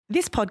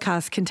This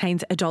podcast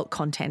contains adult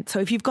content, so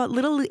if you've got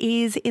little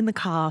ears in the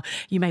car,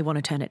 you may want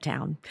to turn it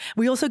down.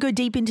 We also go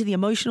deep into the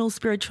emotional,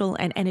 spiritual,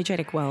 and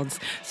energetic worlds,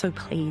 so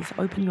please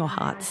open your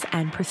hearts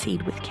and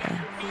proceed with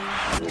care.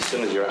 As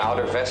soon as your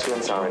outer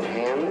vestments are in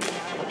hand,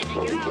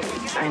 we'll begin.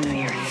 I know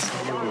you're into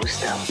some woo-woo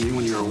stuff. You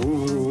and your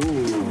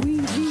woo-woo.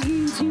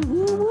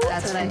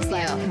 That's what I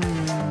feel.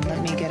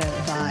 Let me get a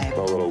vibe.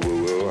 A little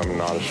woo-woo. I'm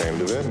not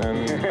ashamed of it,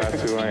 and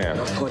that's who I am.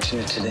 We're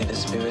fortunate today. The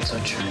spirits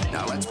are true.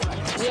 Now let's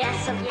practice.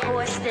 Yes, of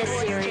course, this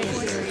series.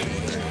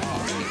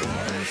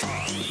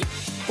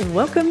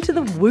 Welcome to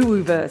the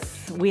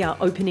Woo-Woo-verse. We are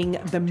opening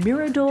the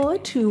mirror door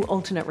to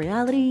alternate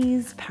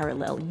realities,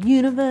 parallel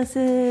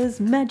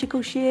universes,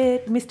 magical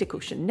shit, mystical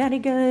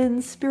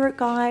shenanigans, spirit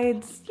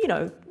guides,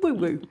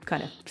 woo-woo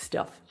kind of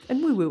stuff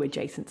and woo-woo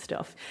adjacent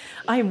stuff.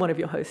 I am one of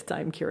your hosts.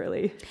 I'm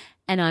Kiralee.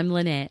 And I'm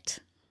Lynette.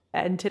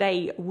 And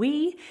today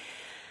we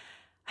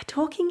are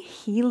talking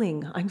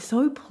healing. I'm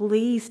so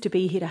pleased to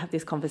be here to have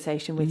this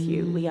conversation with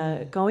you. We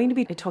are going to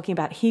be talking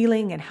about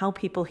healing and how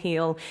people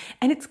heal.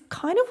 And it's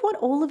kind of what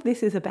all of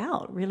this is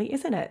about, really,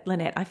 isn't it,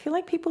 Lynette? I feel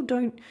like people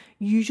don't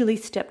usually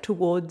step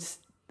towards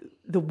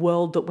the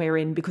world that we're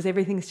in because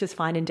everything's just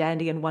fine and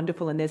dandy and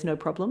wonderful and there's no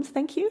problems.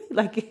 Thank you.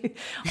 Like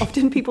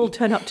often people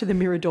turn up to the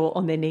mirror door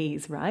on their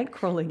knees, right?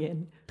 Crawling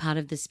in. Part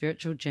of the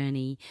spiritual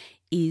journey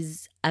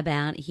is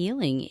about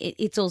healing.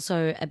 It's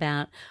also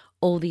about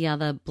all the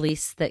other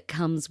bliss that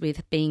comes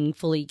with being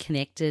fully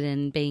connected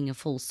and being a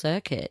full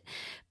circuit.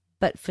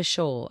 But for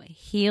sure,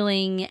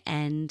 healing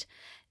and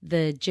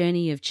the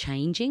journey of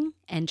changing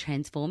and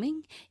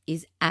transforming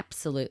is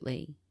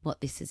absolutely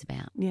what this is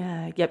about.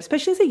 Yeah,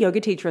 especially as a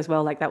yoga teacher as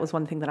well. Like that was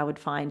one thing that I would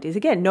find is,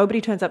 again,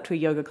 nobody turns up to a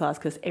yoga class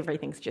because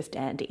everything's just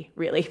dandy,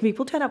 really.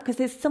 People turn up because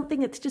there's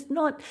something that's just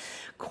not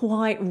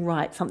quite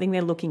right, something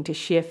they're looking to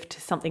shift,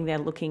 something they're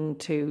looking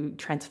to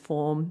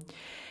transform.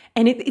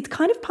 And it's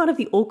kind of part of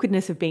the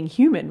awkwardness of being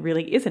human,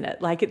 really, isn't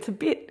it? Like it's a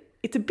bit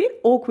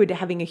awkward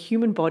having a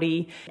human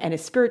body and a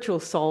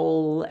spiritual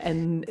soul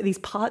and these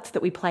parts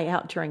that we play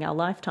out during our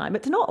lifetime.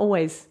 It's not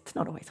always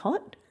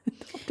hot.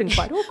 It's often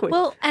quite awkward.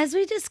 Well, as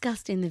we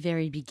discussed in the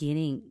very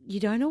beginning, you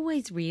don't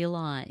always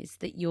realise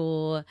that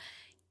you're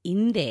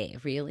in there,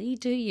 really,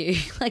 do you?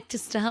 Like to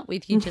start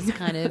with, you're just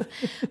kind of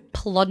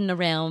plodding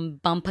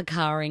around, bumper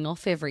carring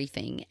off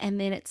everything. And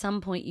then at some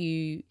point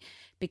you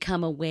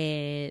become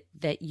aware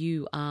that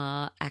you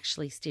are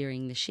actually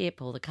steering the ship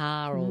or the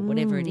car or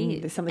whatever it is.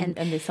 There's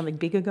something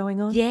bigger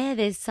going on. Yeah,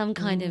 there's some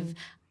kind of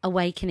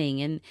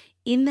awakening. And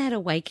in that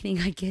awakening,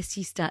 I guess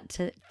you start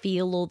to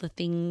feel all the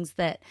things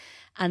that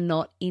are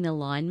not in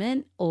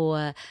alignment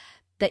or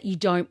that you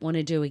don't want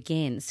to do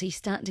again. So you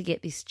start to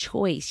get this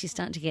choice. You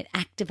start to get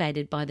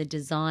activated by the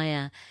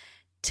desire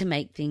to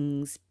make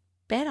things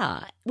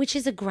better, which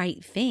is a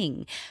great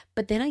thing.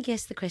 But then I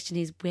guess the question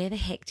is, where the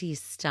heck do you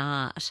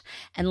start?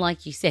 And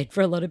like you said,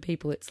 for a lot of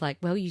people, it's like,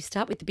 well, you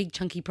start with the big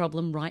chunky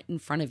problem right in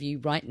front of you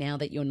right now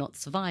that you're not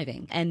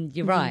surviving. And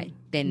you're right.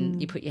 Then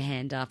you put your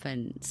hand up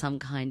and some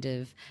kind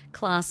of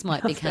class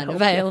might become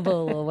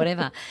available or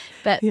whatever.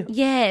 But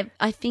yeah,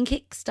 I think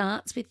it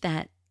starts with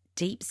that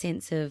deep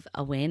sense of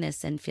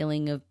awareness and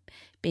feeling of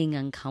being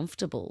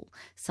uncomfortable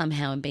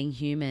somehow and being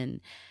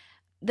human.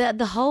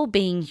 The whole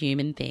being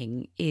human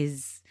thing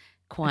is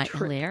quite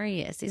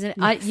hilarious, isn't it?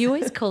 Yes. You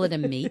always call it a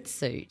meat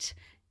suit,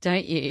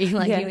 don't you?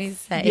 Like you always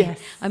say,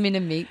 I'm in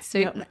a meat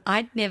suit. Yep.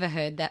 I'd never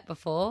heard that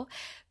before,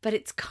 but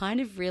it's kind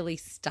of really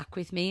stuck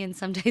with me. And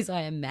some days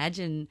I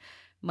imagine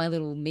my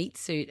little meat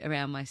suit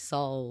around my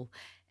soul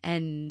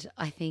and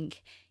I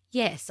think,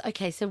 yes,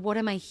 okay, so what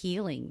am I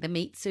healing? The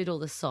meat suit or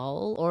the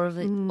soul, or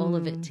all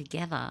of it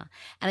together?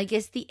 And I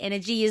guess the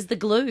energy is the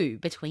glue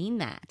between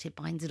that. It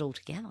binds it all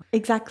together.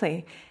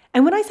 Exactly.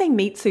 And when I say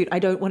meat suit, I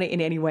don't want to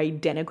in any way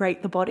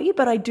denigrate the body,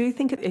 but I do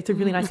think it's a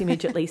really nice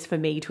image, at least for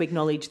me, to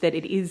acknowledge that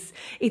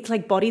it's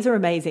like bodies are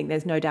amazing.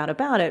 There's no doubt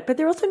about it, but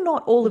they're also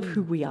not all of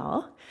who we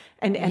are.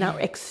 And our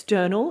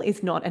external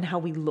is not, and how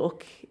we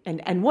look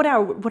and what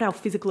our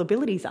physical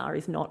abilities are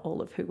is not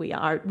all of who we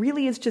are. It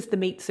really is just the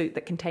meat suit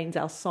that contains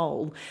our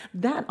soul.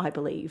 That, I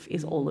believe,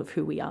 is all of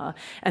who we are.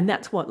 And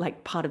that's what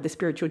like part of the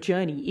spiritual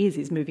journey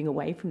is moving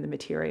away from the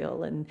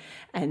material and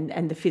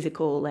the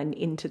physical and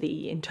into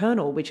the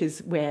internal, which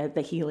is where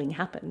the healing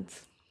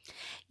happens.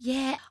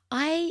 Yeah,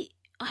 I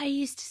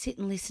used to sit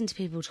and listen to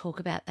people talk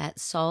about that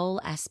soul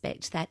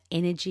aspect, that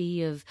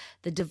energy of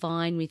the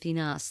divine within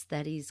us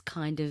that is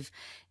kind of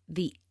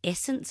the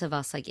essence of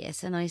us, I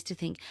guess. And I used to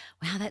think,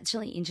 wow, that's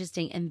really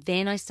interesting. And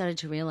then I started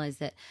to realize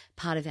that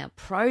part of our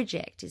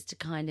project is to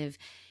kind of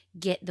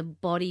get the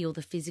body or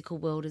the physical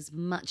world as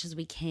much as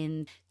we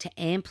can to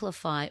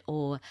amplify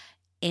or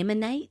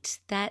emanate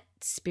that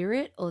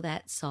spirit or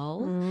that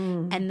soul.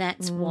 And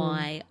that's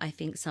why I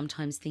think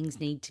sometimes things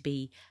need to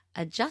be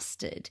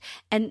adjusted.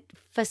 And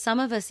for some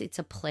of us, it's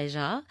a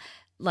pleasure,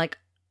 like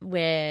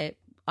where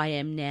I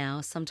am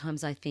now,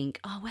 sometimes I think,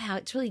 oh, wow,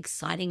 it's really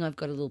exciting. I've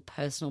got a little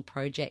personal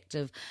project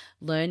of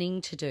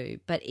learning to do.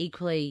 But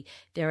equally,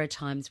 there are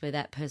times where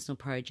that personal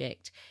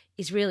project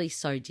is really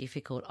so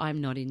difficult.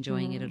 I'm not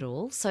enjoying it at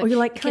all. So Or you're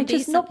like, it can I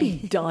just not be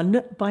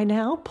done by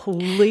now,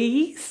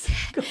 please?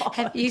 God.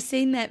 Have you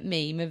seen that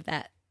meme of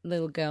that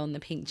little girl in the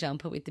pink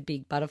jumper with the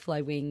big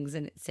butterfly wings,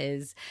 and it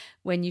says,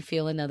 when you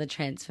feel another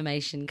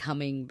transformation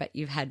coming but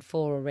you've had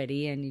 4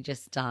 already and you're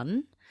just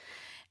done?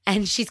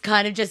 And she's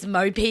kind of just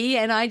mopey,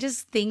 and I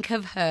just think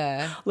of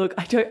her. Look,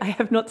 I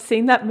have not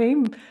seen that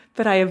meme,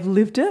 but I have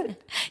lived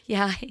it.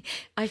 Yeah,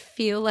 I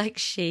feel like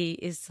she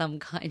is some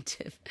kind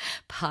of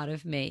part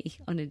of me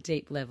on a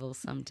deep level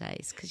some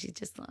days, because she's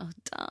just like, oh,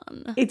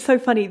 done. It's so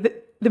funny.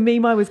 The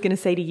meme I was going to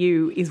say to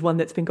you is one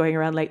that's been going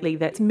around lately.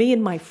 That's me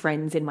and my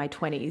friends in my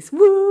 20s.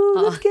 Woo,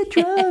 let's get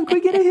drunk.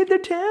 We're going to hit the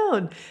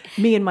town.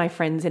 Me and my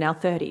friends in our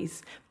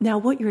 30s. Now,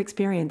 what you're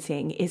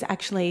experiencing is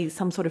actually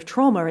some sort of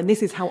trauma, and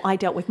this is how I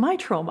dealt with my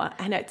trauma.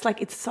 And it's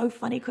like, it's so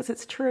funny because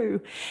it's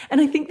true.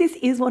 And I think this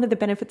is one of the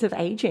benefits of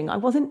aging. I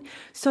wasn't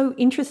so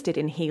interested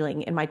in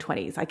healing in my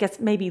 20s. I guess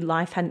maybe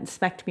life hadn't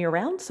smacked me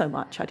around so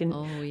much. I didn't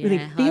really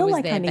feel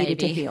like I needed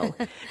to heal.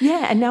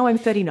 Yeah, and now I'm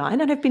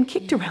 39 and I've been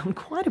kicked around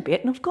quite a bit,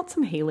 and I've got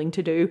some healing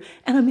to do,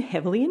 and I'm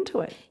heavily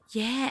into it.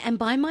 Yeah, and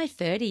by my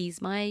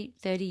 30s, my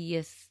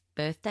 30th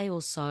birthday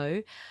or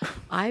so,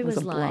 I was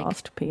a like,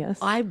 blast, P.S.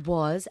 I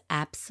was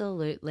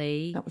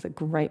absolutely. That was a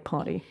great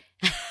party.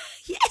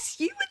 Yes,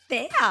 you were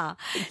there.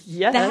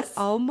 Yes.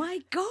 Oh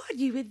my God,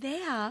 you were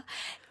there.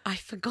 I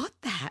forgot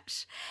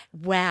that.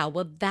 Wow.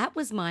 Well, that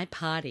was my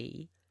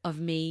party of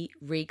me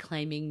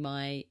reclaiming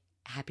my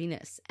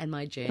happiness and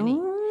my journey,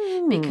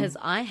 because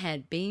I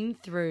had been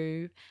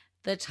through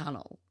the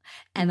tunnel,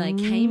 and I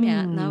came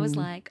out and I was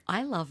like,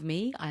 I love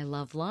me. I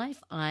love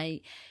life.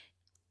 I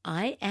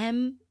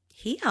am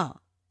here,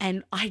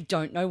 and I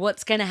don't know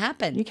what's going to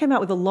happen. You came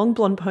out with a long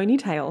blonde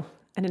ponytail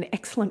and an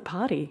excellent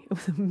party. It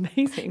was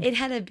amazing. It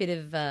had a bit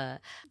of a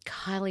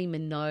Kylie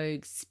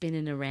Minogue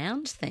spinning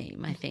around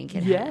theme, I think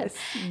it Yes,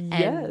 had.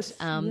 yes.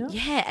 And,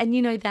 yeah, and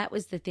you know, that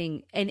was the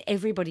thing. And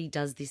everybody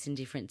does this in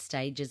different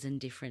stages and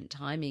different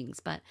timings.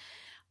 But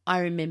I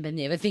remember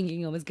never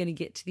thinking I was going to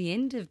get to the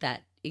end of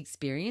that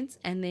experience,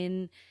 and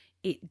then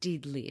it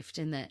did lift,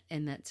 and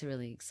that's a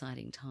really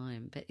exciting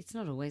time. But it's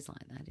not always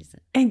like that, is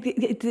it?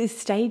 And there's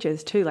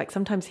stages too. Like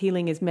sometimes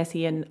healing is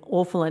messy and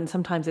awful, and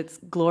sometimes it's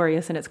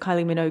glorious and it's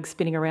Kylie Minogue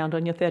spinning around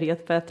on your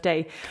 30th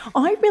birthday.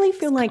 I really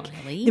feel like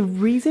Kylie. the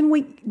reason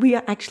we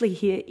are actually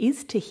here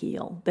is to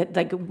heal. That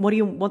like,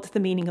 what's the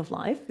meaning of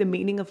life? The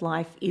meaning of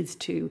life is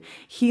to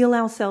heal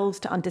ourselves,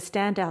 to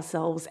understand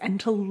ourselves, and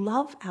to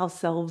love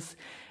ourselves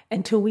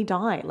until we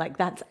die. Like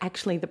that's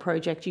actually the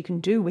project you can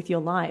do with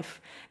your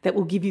life that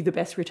will give you the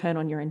best return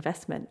on your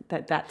investment.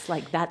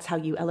 That's how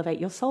you elevate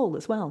your soul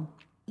as well.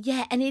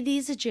 Yeah, and it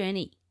is a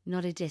journey,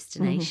 not a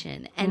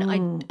destination.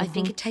 And I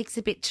think it takes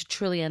a bit to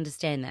truly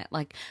understand that.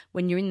 Like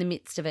when you're in the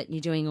midst of it and you're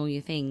doing all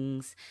your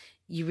things,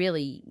 you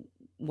really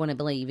want to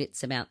believe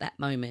it's about that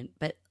moment.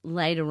 But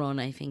later on,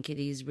 I think it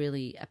is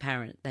really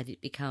apparent that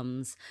it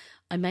becomes,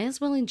 I may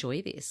as well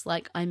enjoy this.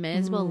 Like I may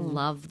as well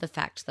love the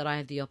fact that I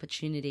have the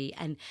opportunity,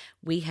 and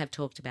we have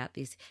talked about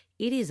this.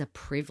 It is a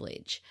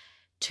privilege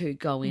to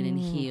go in and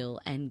heal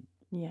and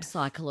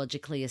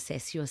psychologically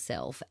assess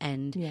yourself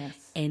and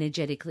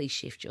energetically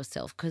shift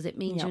yourself, because it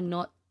means you're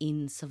not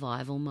in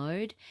survival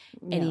mode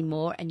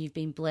anymore, and you've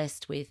been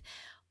blessed with,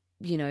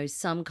 you know,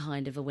 some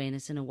kind of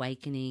awareness and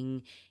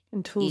awakening.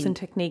 And tools and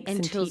techniques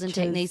and tools and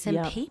teachers. techniques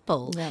and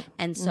people. Yep.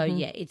 And so,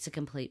 it's a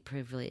complete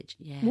privilege.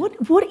 Yeah.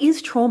 What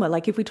is trauma?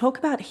 Like if we talk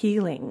about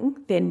healing,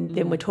 then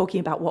we're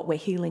talking about what we're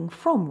healing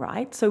from,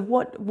 right? So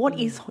what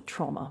is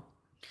trauma?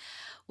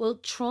 Well,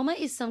 trauma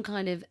is some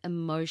kind of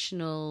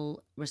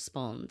emotional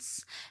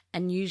response,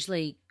 and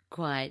usually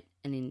quite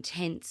an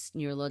intense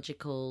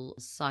neurological,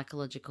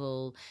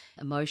 psychological,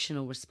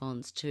 emotional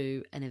response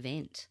to an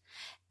event.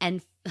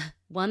 And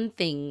one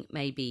thing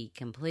may be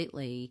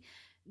completely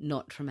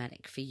not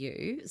traumatic for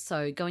you.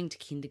 So going to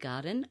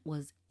kindergarten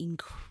was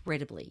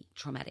incredibly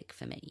traumatic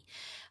for me.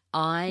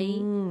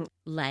 I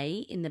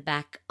lay in the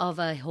back of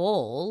a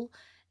hall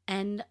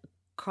and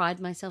cried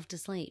myself to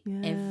sleep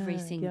every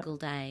single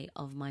day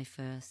of my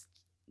first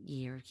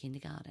year of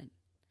kindergarten.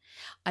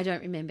 I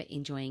don't remember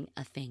enjoying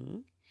a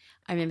thing.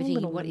 I remember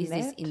thinking, what is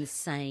this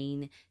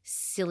insane,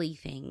 silly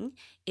thing?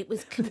 It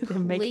was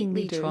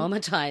completely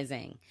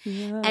traumatizing.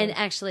 Yeah. And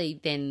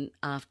actually then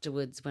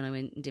afterwards, when I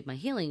went and did my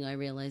healing, I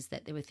realized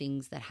that there were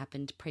things that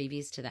happened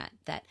previous to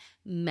that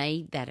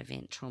made that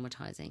event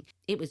traumatizing.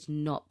 It was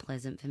not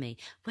pleasant for me.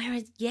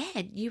 Whereas,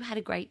 you had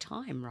a great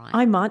time, right?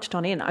 I marched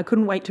on in. I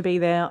couldn't wait to be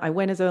there. I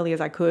went as early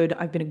as I could.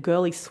 I've been a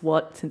girly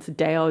SWAT since the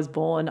day I was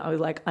born. I was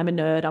like, I'm a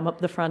nerd. I'm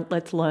up the front.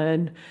 Let's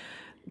learn.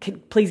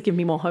 Please give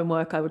me more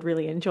homework. I would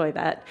really enjoy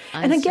that.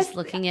 I was just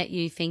looking at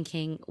you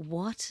thinking,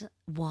 what?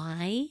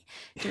 Why?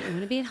 Don't you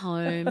want to be at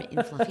home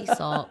in fluffy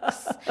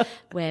socks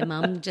where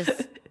mum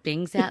just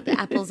brings out the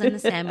apples and the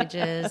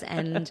sandwiches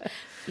and,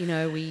 you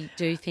know, we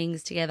do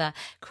things together?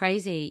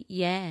 Crazy,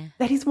 yeah.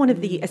 That is one of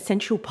the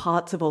essential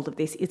parts of all of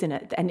this, isn't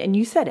it? And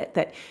you said it,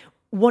 that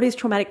what is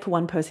traumatic for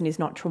one person is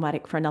not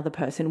traumatic for another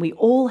person. We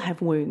all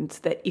have wounds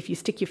that if you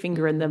stick your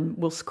finger in them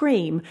will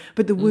scream,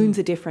 but the wounds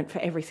are different for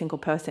every single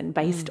person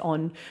based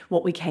on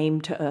what we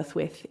came to earth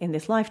with in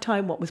this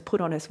lifetime, what was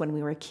put on us when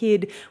we were a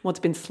kid, what's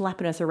been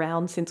slapping us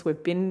around since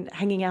we've been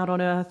hanging out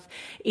on earth.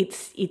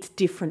 It's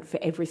different for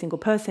every single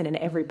person, and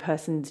every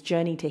person's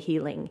journey to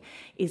healing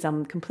is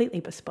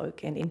completely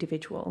bespoke and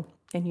individual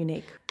and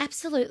unique.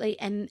 Absolutely.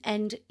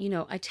 And you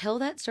know, I tell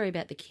that story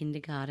about the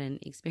kindergarten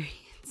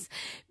experience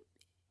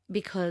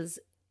because,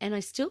 and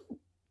I still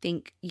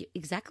think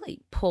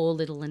exactly, poor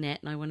little Lynette,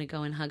 and I want to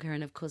go and hug her.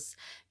 And of course,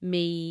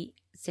 me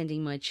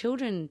sending my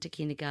children to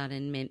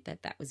kindergarten meant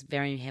that was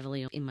very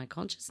heavily in my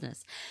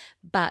consciousness.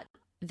 But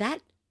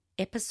that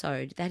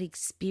episode, that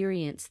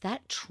experience,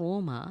 that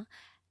trauma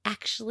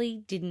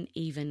actually didn't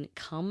even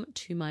come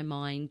to my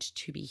mind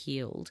to be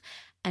healed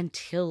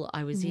until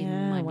I was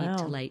in my mid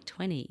to late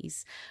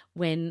 20s,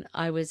 when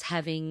I was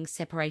having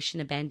separation,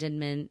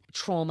 abandonment,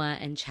 trauma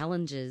and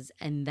challenges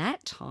and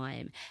that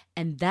time.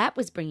 And that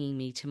was bringing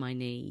me to my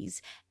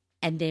knees.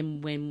 And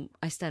then when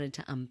I started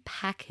to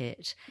unpack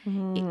it,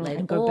 it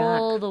led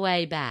all the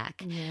way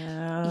back.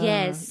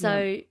 Yeah.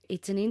 So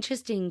it's an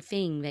interesting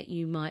thing that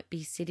you might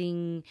be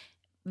sitting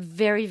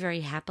very, very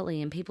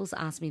happily. And people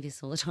ask me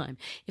this all the time.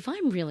 If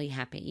I'm really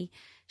happy,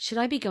 should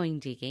I be going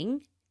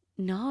digging?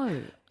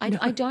 No,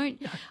 I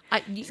don't.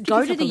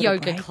 Go to the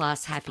yoga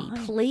class happy.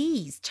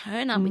 Please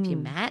turn up with your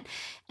mat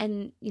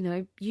and, you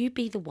know, you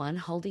be the one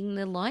holding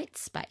the light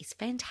space.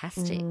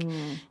 Fantastic.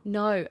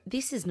 No,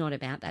 this is not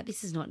about that.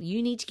 This is not,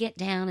 you need to get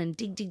down and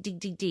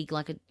dig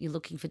like you're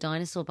looking for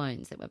dinosaur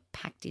bones that were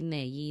packed in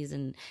there years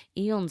and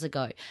eons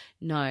ago.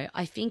 No,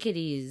 I think it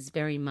is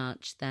very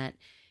much that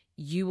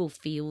you will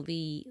feel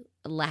the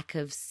lack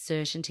of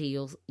certainty,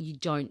 or you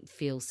don't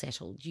feel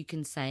settled. You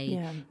can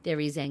say there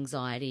is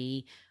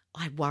anxiety.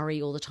 I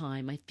worry all the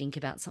time. I think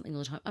about something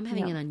all the time. I'm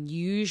having an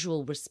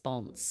unusual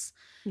response.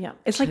 Yeah.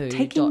 It's like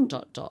taking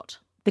dot.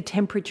 the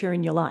temperature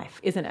in your life,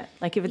 isn't it?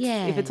 Like if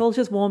it's all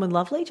just warm and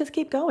lovely, just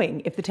keep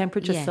going. If the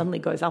temperature suddenly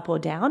goes up or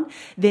down,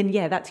 then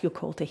that's your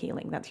call to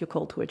healing. That's your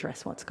call to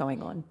address what's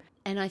going on.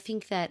 And I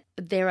think that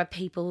there are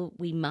people,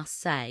 we must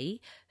say,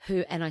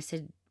 who, and I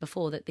said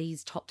before that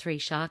these top 3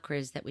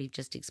 chakras that we've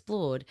just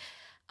explored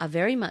are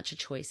very much a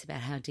choice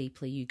about how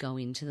deeply you go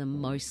into them.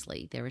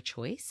 Mostly they're a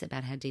choice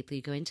about how deeply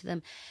you go into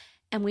them.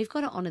 And we've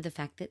got to honour the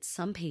fact that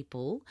some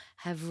people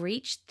have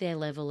reached their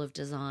level of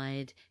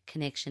desired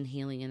connection,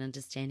 healing and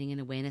understanding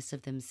and awareness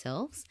of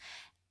themselves.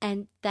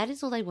 And that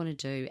is all they want to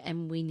do.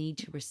 And we need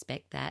to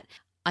respect that.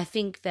 I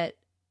think that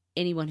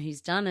anyone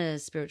who's done a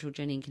spiritual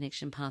journey and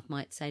connection path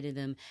might say to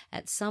them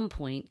at some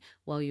point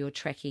while you're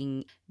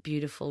trekking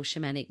beautiful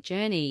shamanic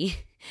journey,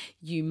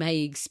 you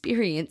may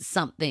experience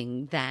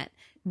something that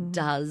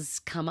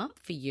does come up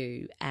for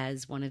you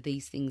as one of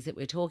these things that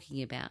we're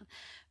talking about.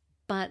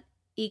 But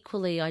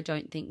equally, I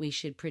don't think we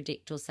should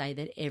predict or say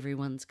that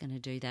everyone's going to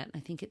do that. I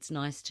think it's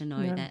nice to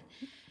know that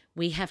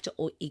we have to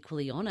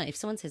equally honour. If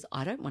someone says,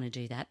 I don't want to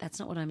do that, that's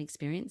not what I'm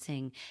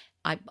experiencing.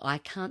 I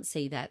can't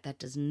see that. That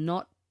does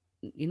not,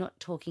 you're not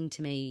talking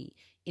to me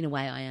in a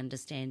way I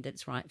understand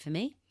that's right for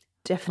me.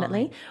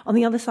 Definitely. On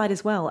the other side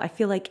as well, I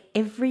feel like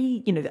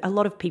a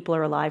lot of people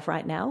are alive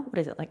right now. What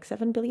is it, like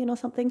 7 billion or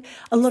something?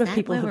 A lot of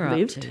people have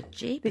lived.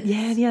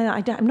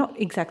 I'm not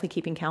exactly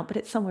keeping count, but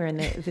it's somewhere in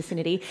the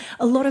vicinity.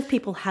 A lot of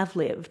people have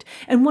lived.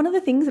 And one of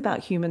the things about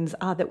humans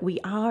are that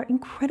we are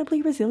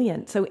incredibly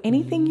resilient. So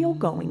anything you're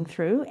going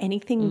through,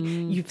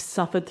 anything you've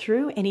suffered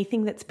through,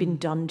 anything that's been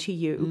done to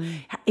you,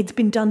 it's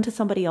been done to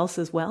somebody else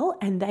as well,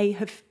 and they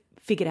have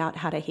figured out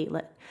how to heal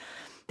it.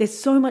 There's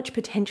so much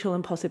potential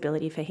and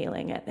possibility for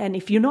healing it. And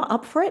if you're not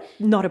up for it,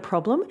 not a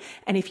problem.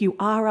 And if you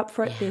are up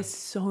for it, there's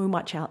so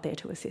much out there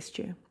to assist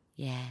you.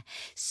 Yeah.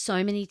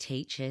 So many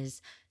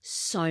teachers,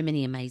 so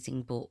many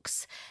amazing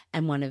books.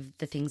 And one of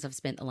the things I've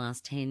spent the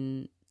last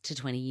 10 to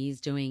 20 years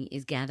doing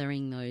is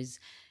gathering those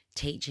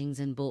teachings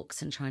and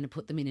books and trying to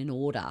put them in an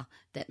order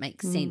that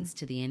makes sense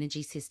to the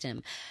energy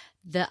system.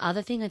 The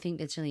other thing I think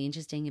that's really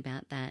interesting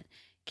about that,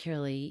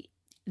 Kiralee,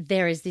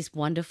 there is this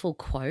wonderful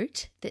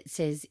quote that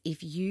says,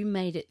 if you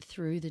made it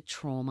through the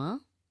trauma,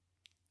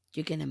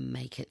 you're going to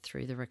make it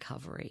through the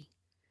recovery.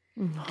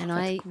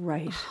 That's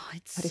great.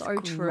 It's so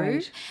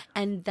true.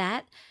 And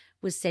that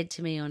was said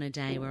to me on a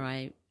day where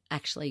I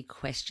actually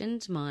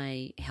questioned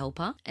my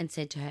helper and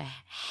said to her,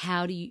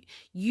 how do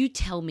you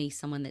tell me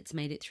someone that's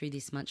made it through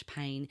this much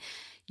pain,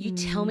 you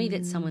tell me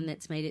that someone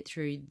that's made it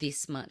through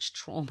this much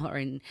trauma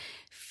and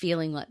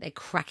feeling like they're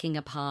cracking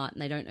apart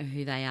and they don't know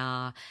who they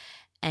are.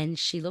 And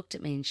she looked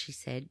at me and she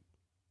said,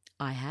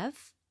 I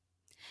have.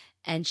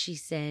 And she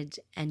said,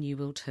 and you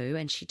will too.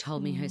 And she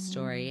told me her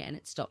story and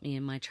it stopped me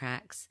in my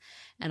tracks.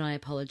 And I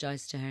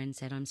apologized to her and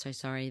said, I'm so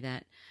sorry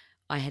that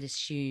I had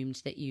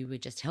assumed that you were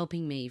just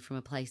helping me from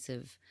a place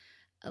of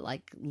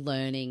like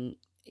learning,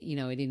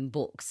 it in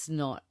books,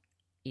 not,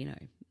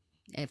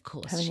 of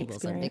course she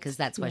wasn't, because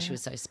that's why she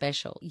was so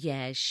special.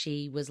 Yeah,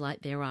 she was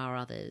like, there are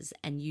others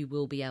and you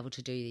will be able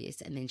to do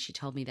this. And then she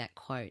told me that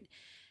quote.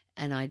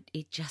 And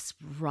it just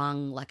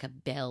rung like a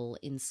bell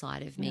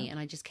inside of me, and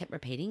I just kept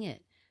repeating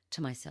it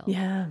to myself.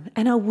 Yeah.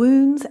 And our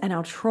wounds and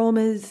our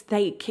traumas,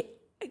 they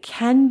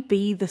can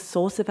be the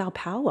source of our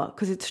power,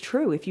 because it's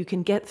true. If you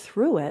can get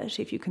through it,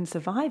 if you can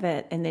survive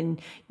it, and then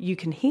you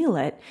can heal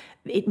it,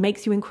 it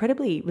makes you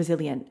incredibly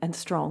resilient and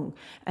strong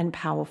and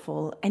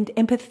powerful and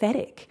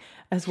empathetic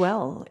as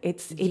well.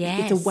 It's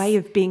a way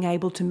of being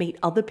able to meet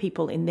other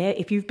people in their,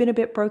 if you've been a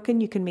bit broken,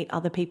 you can meet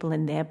other people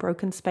in their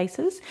broken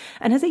spaces.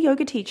 And as a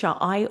yoga teacher,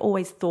 I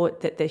always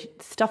thought that the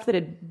stuff that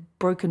had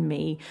broken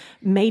me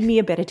made me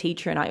a better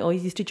teacher. And I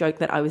always used to joke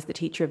that I was the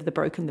teacher of the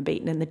broken, the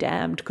beaten, and the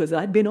damned, because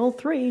I'd been all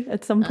three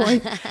at some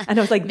point. And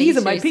I was like, these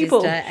are my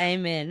people. Sister.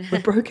 Amen. The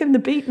broken, the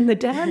beaten, the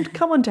damned.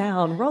 Come on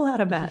down, roll out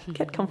a mat,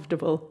 get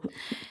comfortable.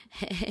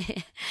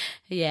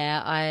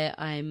 Yeah,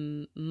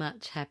 I'm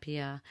much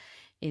happier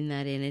in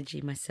that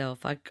energy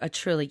myself. I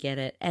truly get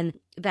it. And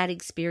that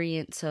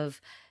experience of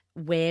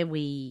where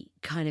we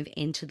kind of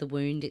enter the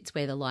wound, it's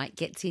where the light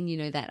gets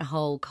in, that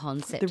whole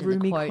concept The of the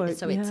Rumi quote.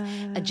 So it's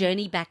yeah. a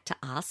journey back to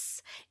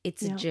us.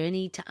 It's a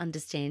journey to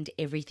understand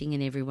everything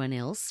and everyone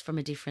else from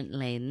a different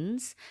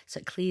lens. So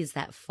it clears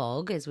that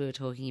fog, as we were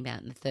talking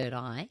about in the third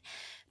eye.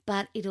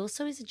 But it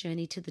also is a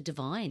journey to the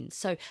divine.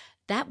 So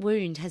that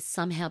wound has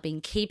somehow been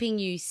keeping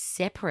you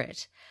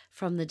separate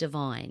from the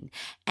divine.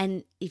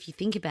 And if you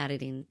think about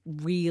it in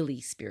really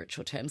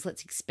spiritual terms,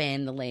 let's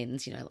expand the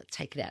lens, let's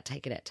take it out,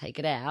 take it out, take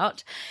it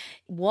out.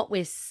 What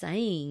we're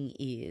saying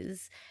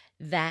is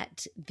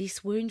that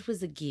this wound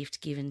was a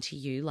gift given to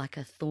you like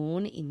a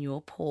thorn in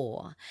your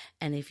paw.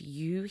 And if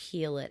you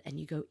heal it and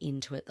you go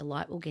into it, the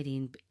light will get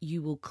in, but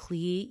you will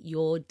clear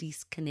your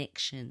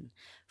disconnection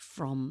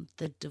from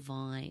the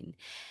divine.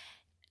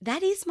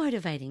 That is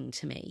motivating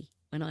to me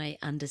when I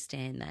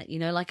understand that,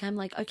 I'm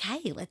like,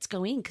 okay, let's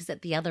go in, because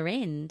at the other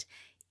end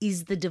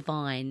is the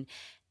divine.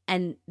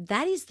 And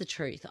that is the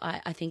truth.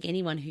 I think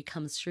anyone who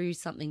comes through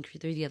something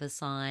through the other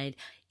side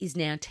is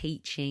now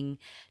teaching.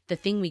 The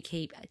thing we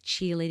keep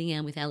cheerleading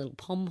on with our little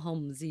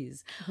pom-poms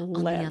is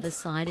on the other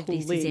side of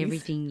this is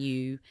everything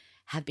you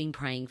have been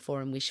praying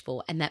for and wish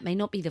for. And that may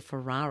not be the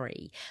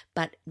Ferrari,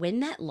 but when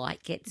that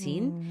light gets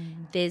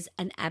in, there's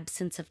an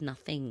absence of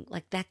nothing.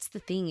 Like, that's the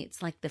thing.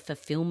 It's like the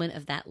fulfillment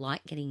of that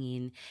light getting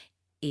in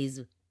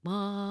is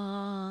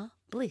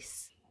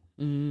bliss.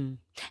 And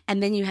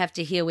then you have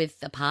to heal with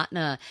a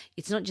partner.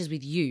 It's not just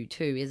with you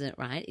too, isn't it,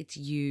 right? It's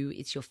you,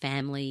 it's your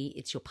family,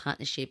 it's your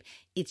partnership,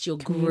 it's your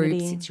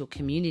groups, it's your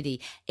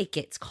community. It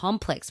gets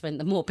complex when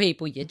the more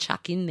people you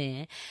chuck in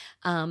there,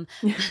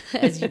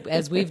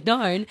 as we've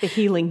known. The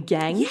healing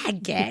gang.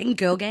 Yeah,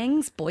 girl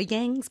gangs, boy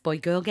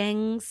girl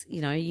gangs,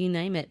 you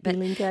name it. But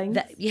healing gangs.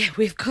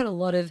 We've got a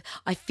lot of,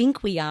 I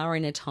think we are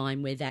in a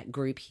time where that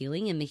group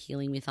healing and the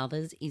healing with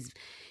others is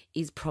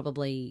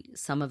probably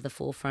some of the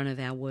forefront of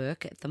our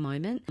work at the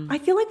moment. I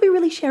feel like we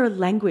really share a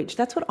language.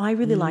 That's what I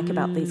really like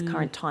about these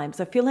current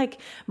times. I feel like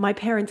my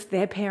parents,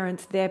 their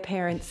parents,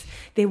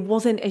 there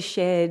wasn't a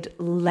shared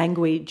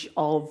language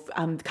of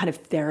kind of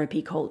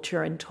therapy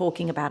culture and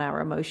talking about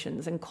our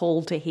emotions and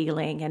call to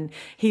healing and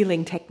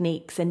healing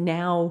techniques. And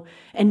now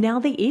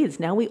there is.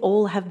 Now we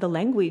all have the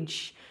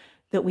language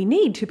that we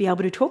need to be able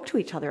to talk to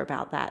each other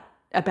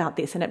about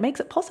this, and it makes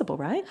it possible,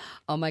 right?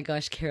 Oh my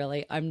gosh,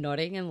 Kiralee, I'm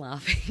nodding and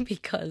laughing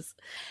because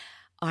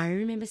I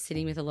remember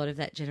sitting with a lot of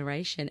that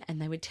generation,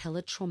 and they would tell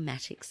a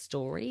traumatic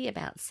story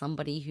about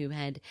somebody who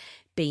had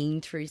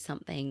been through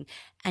something.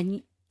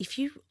 And if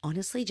you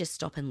honestly just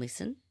stop and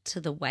listen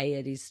to the way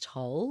it is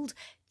told,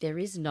 there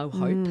is no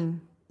hope.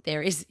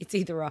 It's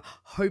either a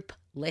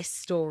hopeless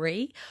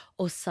story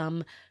or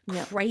some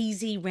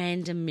crazy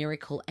random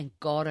miracle, and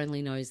God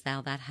only knows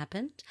how that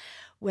happened.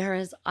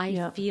 Whereas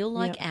I feel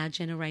like our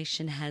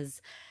generation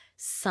has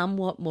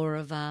somewhat more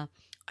of a,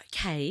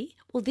 okay,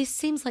 well, this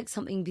seems like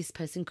something this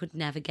person could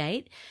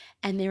navigate,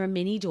 and there are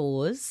many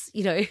doors,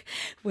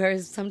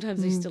 whereas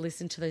sometimes I used to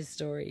listen to those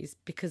stories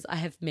because I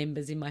have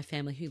members in my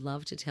family who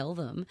love to tell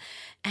them,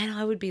 and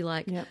I would be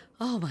like,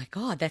 oh my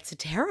God, that's a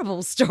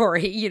terrible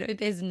story.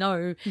 There's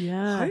no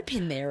hope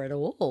in there at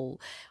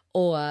all.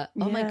 Or,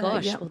 oh my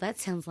gosh, well, that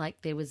sounds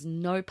like there was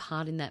no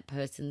part in that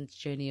person's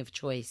journey of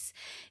choice.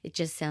 It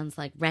just sounds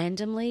like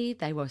randomly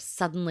they were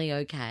suddenly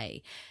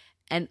okay.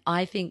 And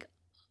I think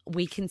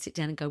we can sit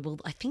down and go, well,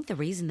 I think the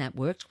reason that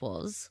worked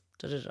was,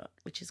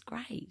 which is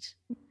great.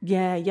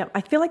 Yeah. I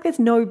feel like there's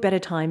no better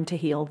time to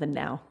heal than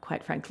now,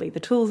 quite frankly.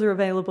 The tools are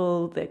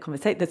available,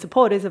 the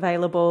support is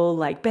available.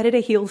 Like, better to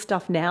heal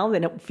stuff now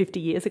than 50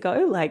 years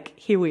ago. Like,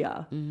 here we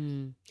are.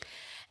 Mm-hmm.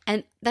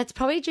 And that's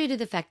probably due to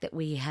the fact that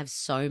we have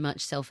so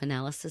much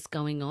self-analysis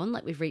going on.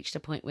 Like, we've reached a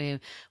point where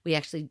we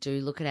actually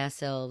do look at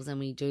ourselves and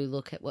we do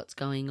look at what's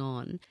going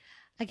on.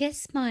 I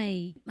guess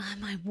my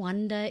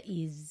wonder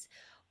is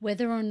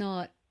whether or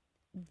not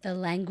the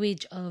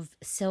language of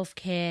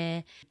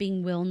self-care,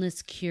 being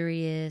wellness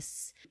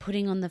curious,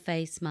 putting on the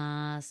face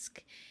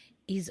mask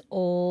is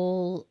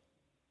all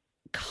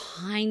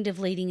kind of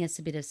leading us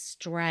a bit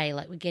astray.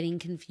 Like, we're getting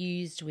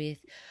confused with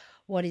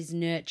what is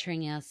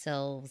nurturing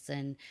ourselves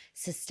and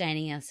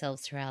sustaining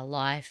ourselves through our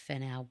life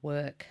and our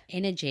work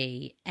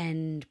energy,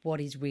 and what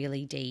is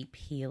really deep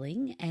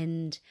healing.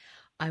 And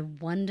I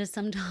wonder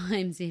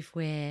sometimes if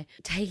we're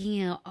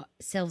taking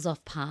ourselves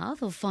off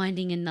path or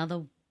finding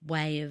another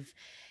way of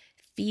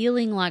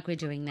feeling like we're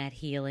doing that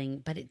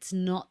healing, but it's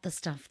not the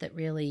stuff that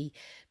really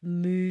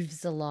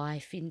moves the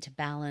life into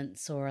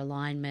balance or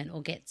alignment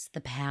or gets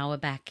the power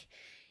back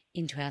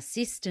into our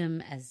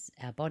system as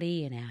our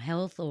body and our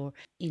health, or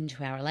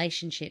into our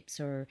relationships,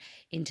 or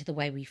into the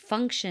way we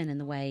function and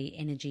the way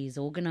energy is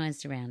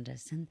organized around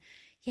us. And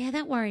yeah,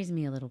 that worries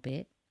me a little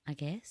bit, I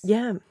guess.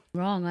 Yeah.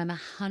 Wrong. I'm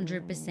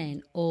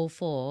 100% all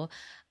for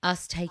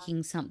us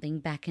taking something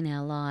back in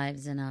our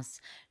lives and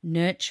us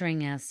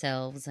nurturing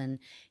ourselves and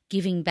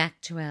giving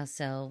back to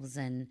ourselves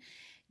and,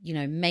 you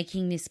know,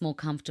 making this more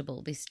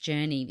comfortable, this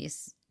journey,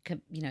 this,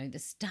 you know, the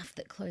stuff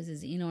that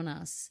closes in on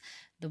us,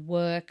 the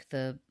work,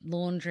 the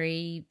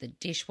laundry, the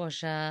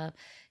dishwasher,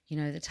 you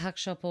know, the tuck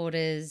shop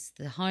orders,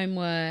 the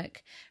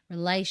homework,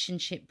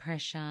 relationship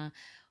pressure,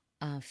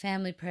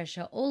 family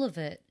pressure, all of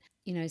it,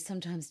 you know,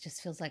 sometimes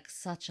just feels like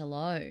such a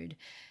load.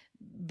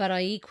 But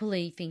I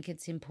equally think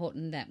it's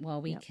important that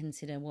while we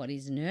consider what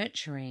is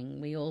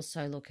nurturing, we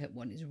also look at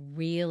what is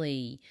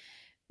really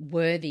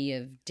worthy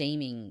of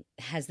deeming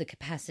has the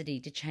capacity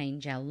to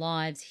change our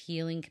lives,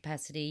 healing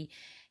capacity,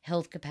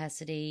 health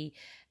capacity,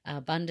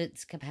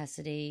 abundance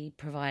capacity,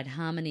 provide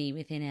harmony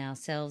within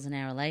ourselves and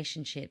our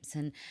relationships,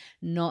 and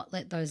not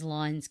let those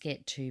lines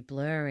get too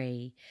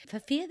blurry, for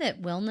fear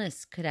that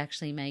wellness could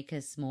actually make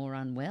us more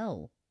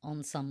unwell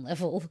on some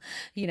level,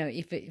 you know,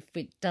 if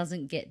it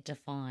doesn't get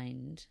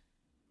defined.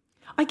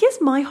 I guess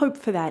my hope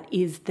for that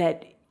is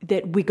that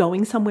we're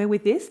going somewhere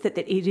with this, that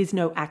it is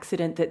no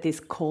accident that this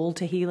call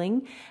to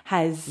healing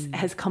has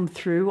come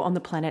through on the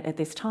planet at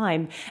this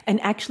time. And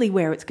actually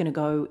where it's going to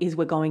go is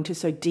we're going to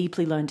so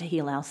deeply learn to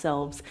heal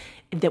ourselves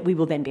that we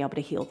will then be able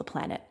to heal the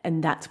planet.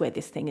 And that's where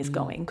this thing is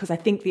going. Because I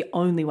think the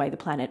only way the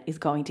planet is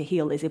going to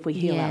heal is if we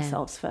heal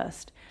ourselves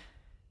first.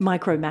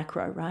 Micro,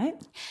 macro, right?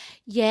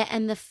 Yeah,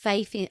 and the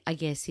faith, I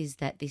guess, is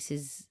that this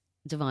is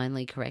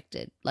divinely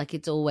corrected. Like,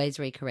 it's always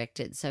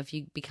recorrected. So if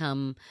you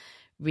become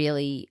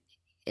really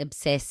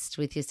obsessed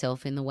with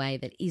yourself in the way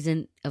that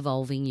isn't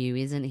evolving you,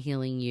 isn't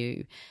healing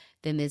you,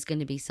 then there's going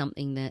to be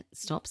something that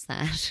stops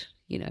that,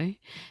 you know,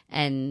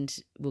 and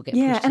we'll get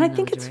pushed in and I another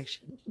think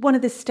direction. It's one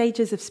of the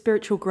stages of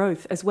spiritual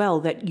growth as well,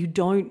 that you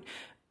don't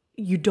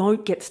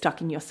get stuck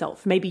in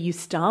yourself. Maybe you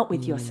start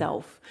with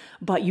yourself,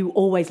 but you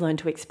always learn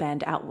to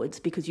expand outwards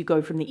because you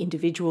go from the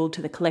individual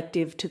to the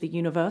collective to the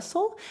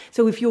universal.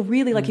 So if you're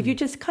really like, if you're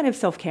just kind of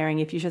self-caring,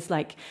 if you're just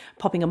like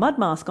popping a mud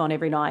mask on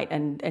every night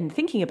and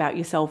thinking about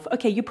yourself,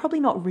 okay, you're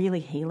probably not really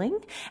healing.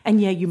 And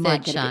yeah, you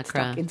might get a bit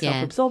stuck in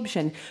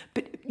self-absorption.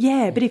 But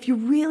but if you're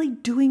really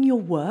doing your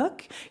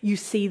work, you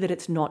see that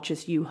it's not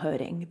just you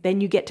hurting.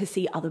 Then you get to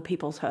see other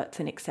people's hurts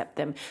and accept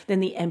them. Then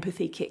the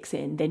empathy kicks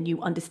in. Then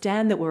you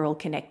understand that we're all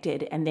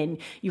connected. And then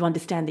you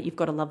understand that you've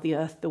got to love the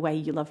earth the way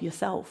you love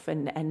yourself.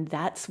 And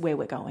that's where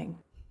we're going.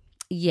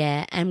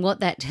 Yeah. And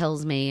what that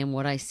tells me and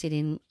what I sit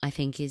in, I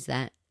think, is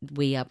that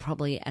we are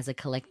probably as a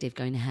collective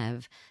going to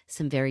have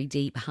some very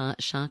deep heart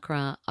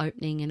chakra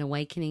opening and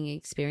awakening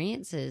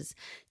experiences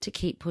to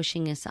keep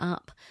pushing us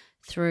up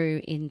through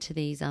into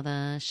these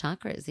other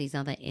chakras, these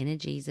other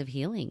energies of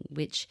healing,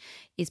 which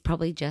is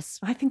probably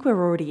just... I think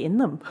we're already in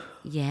them.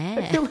 Yeah.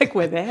 I feel like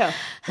we're there.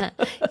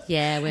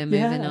 Yeah, we're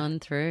moving on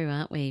through,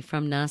 aren't we?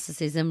 From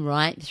narcissism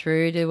right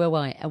through to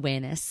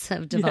awareness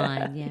of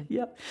divine. Yeah.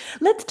 Yep.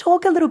 Let's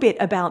talk a little bit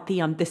about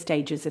the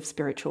stages of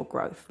spiritual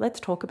growth.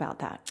 Let's talk about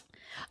that.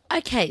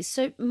 Okay,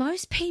 so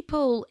most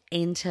people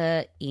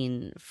enter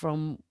in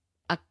from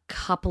a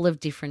couple of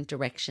different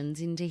directions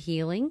into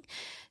healing.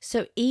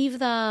 So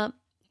either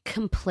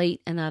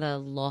complete and utter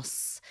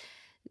loss,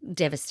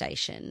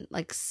 devastation,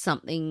 like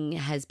something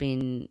has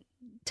been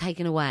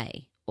taken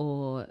away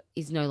or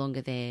is no longer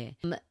there.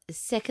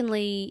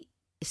 Secondly,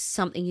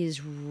 something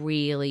is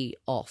really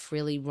off,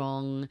 really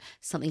wrong,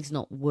 something's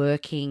not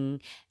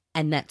working,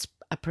 and that's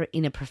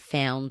in a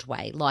profound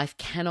way. Life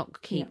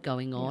cannot keep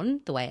going on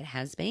the way it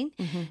has been,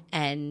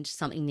 and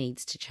something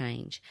needs to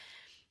change.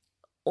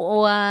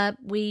 Or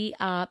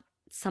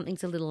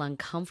something's a little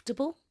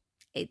uncomfortable.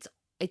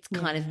 It's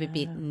kind of a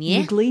bit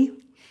niggly,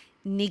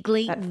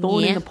 that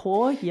thorn in the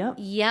paw.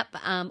 Yep.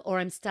 Or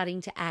I'm starting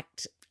to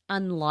act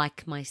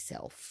unlike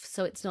myself.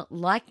 So it's not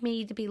like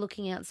me to be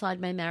looking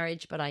outside my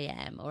marriage, but I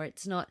am. Or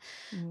it's not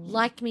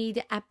like me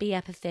to be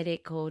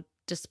apathetic or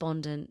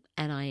despondent,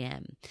 and I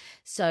am.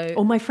 So,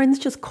 or my friends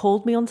just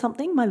called me on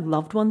something. My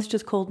loved ones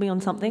just called me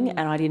on something,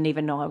 and I didn't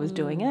even know I was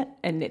doing it,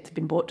 and it's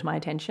been brought to my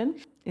attention.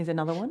 Is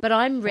another one. But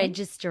I'm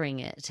registering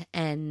it,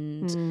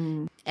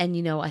 and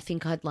you know, I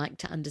think I'd like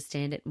to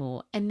understand it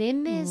more. And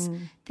then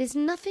there's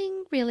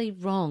nothing really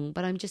wrong,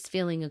 but I'm just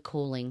feeling a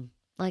calling.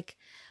 Like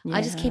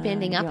I just keep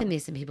ending up in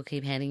this, and people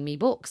keep handing me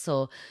books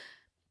or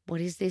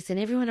what is this? And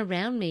everyone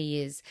around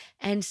me is.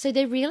 And so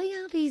there really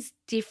are these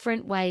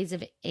different ways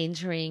of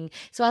entering.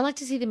 So I like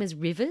to see them as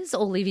rivers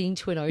or leading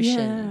to an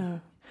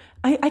ocean.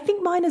 I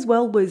think mine as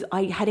well was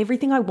I had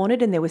everything I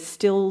wanted and there was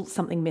still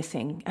something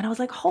missing. And I was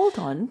like, hold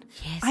on.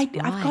 Yes, I've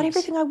got right.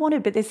 everything I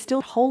wanted, but there's still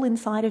a hole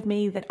inside of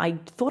me that I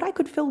thought I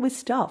could fill with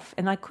stuff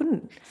and I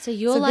couldn't. So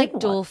you're then like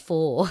what? door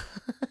 4.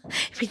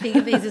 If we think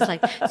of these as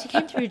like, so you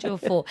came through door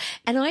 4.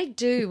 And I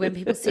do, when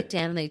people sit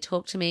down and they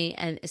talk to me,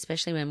 and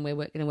especially when we're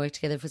going to work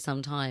together for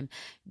some time,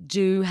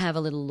 do have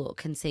a little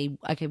look and see,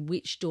 okay,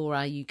 which door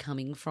are you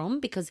coming from?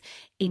 Because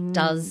it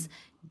does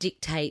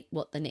dictate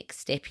what the next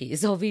step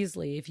is.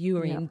 Obviously, if you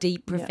are in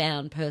deep,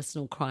 profound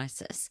personal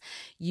crisis,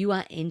 you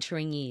are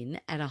entering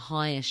in at a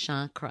higher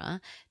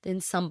chakra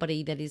than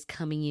somebody that is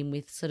coming in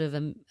with sort of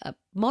a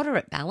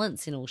moderate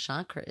balance in all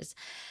chakras,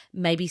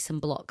 maybe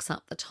some blocks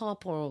up the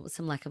top or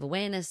some lack of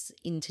awareness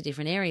into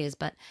different areas,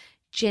 but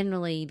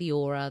generally the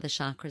aura, the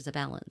chakras are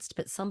balanced.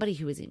 But somebody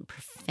who is in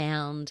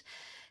profound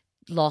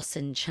loss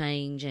and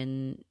change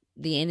and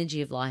the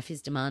energy of life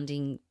is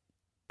demanding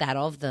that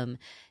of them,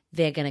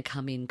 they're going to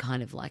come in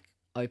kind of like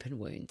open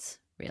wounds,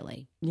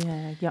 really.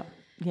 Yeah.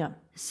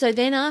 So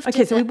then after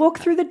Okay, so we walk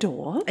through the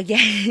door.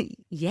 Yeah,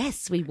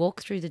 yes, we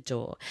walk through the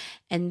door.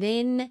 And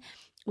then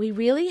we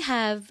really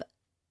have,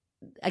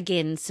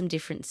 again, some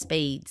different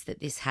speeds that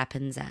this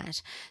happens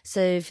at.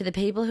 So for the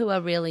people who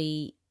are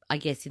really, I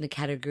guess, in the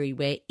category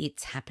where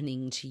it's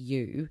happening to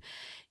you,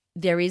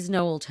 there is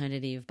no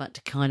alternative but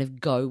to kind of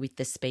go with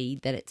the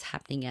speed that it's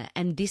happening at.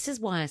 And this is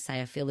why I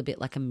say I feel a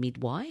bit like a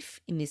midwife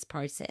in this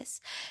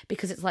process,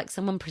 because it's like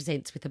someone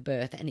presents with a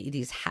birth and it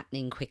is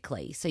happening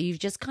quickly. So you've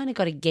just kind of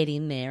got to get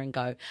in there and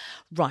go,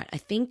 right, I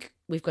think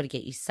we've got to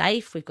get you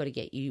safe, we've got to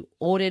get you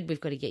ordered,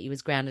 we've got to get you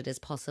as grounded as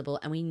possible,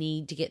 and we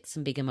need to get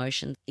some big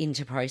emotions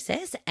into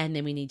process, and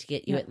then we need to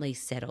get you at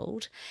least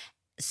settled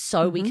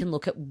so we can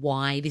look at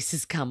why this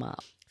has come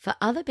up. For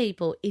other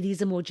people, it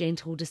is a more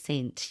gentle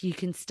descent. You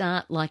can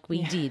start like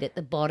we did at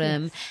the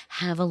bottom,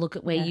 have a look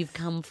at where you've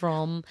come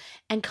from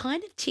and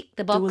kind of tick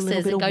the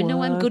boxes and go,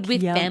 no, I'm good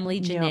with family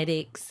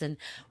genetics. And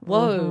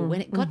whoa, when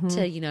it got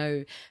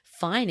to,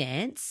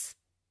 finance,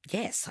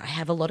 yes, I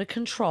have a lot of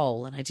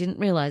control and I didn't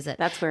realize that.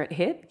 That's where it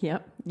hit.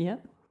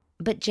 Yep.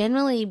 But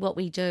generally what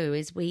we do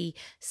is we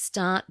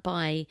start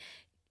by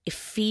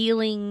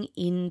feeling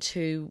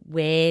into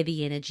where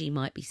the energy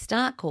might be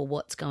stuck or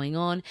what's going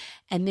on,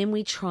 and then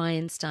we try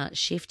and start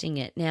shifting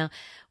it. Now,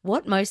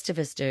 what most of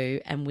us do,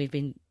 and we've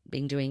been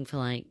doing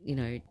for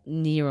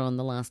near on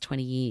the last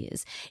 20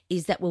 years,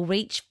 is that we'll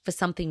reach for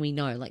something we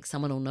know, like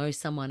someone will know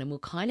someone, and we'll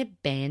kind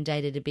of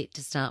band-aid it a bit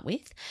to start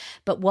with.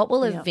 But what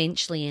will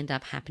eventually end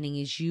up happening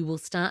is you will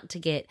start to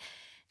get,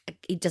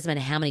 it doesn't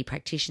matter how many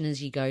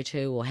practitioners you go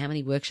to or how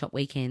many workshop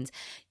weekends,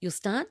 you'll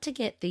start to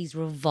get these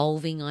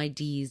revolving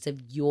ideas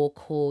of your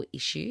core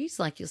issues.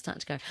 Like you'll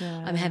start to go,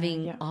 I'm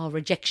having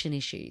rejection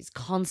issues,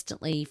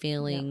 constantly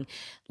feeling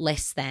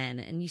less than.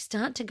 And you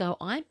start to go,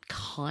 I'm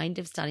kind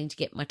of starting to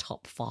get my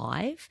top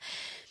 5.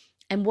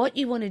 And what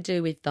you want to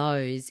do with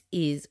those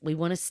is we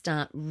want to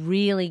start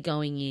really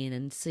going in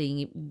and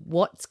seeing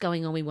what's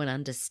going on. We want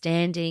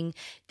understanding.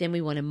 Then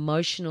we want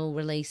emotional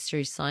release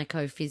through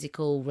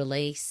psychophysical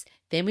release.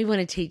 Then we want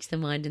to teach the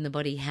mind and the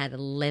body how to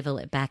level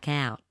it back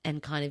out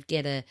and kind of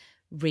get a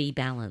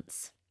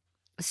rebalance.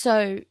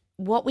 So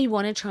what we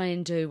want to try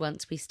and do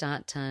once we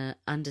start to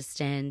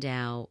understand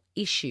our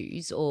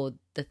issues or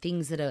the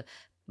things that are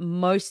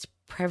most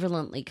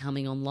prevalently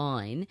coming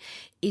online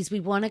is we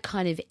want to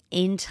kind of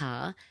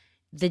enter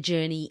the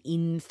journey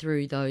in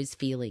through those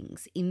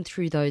feelings, in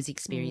through those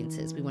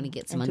experiences. We want to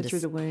get some through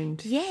the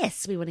wound.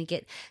 Yes, we want to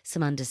get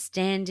some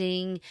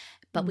understanding,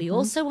 but we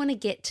also want to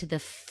get to the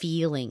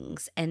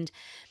feelings, and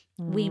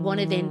we want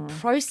to then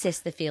process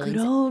the feelings.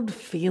 Good old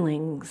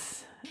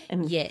feelings.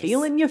 And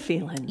feeling your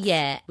feelings.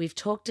 Yeah, we've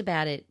talked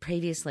about it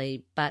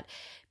previously, but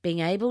being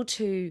able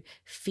to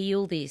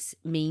feel this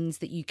means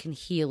that you can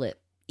heal it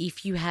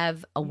if you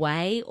have a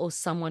way or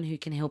someone who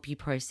can help you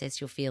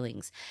process your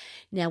feelings.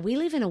 Now, we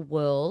live in a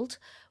world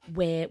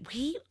where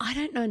I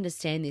don't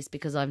understand this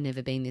because I've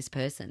never been this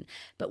person,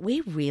 but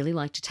we really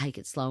like to take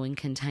it slow and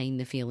contain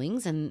the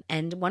feelings. And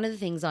one of the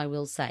things I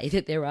will say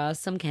that there are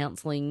some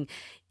counselling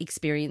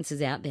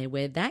experiences out there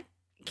where that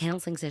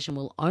counselling session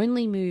will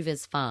only move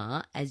as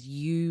far as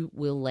you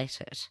will let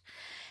it.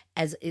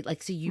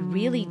 So you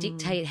really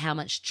dictate how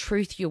much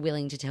truth you're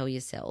willing to tell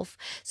yourself.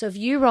 So if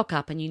you rock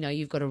up and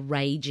you've got a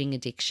raging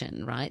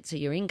addiction, right? So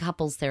you're in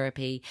couples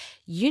therapy,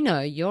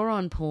 you're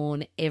on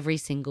porn every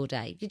single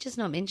day. You're just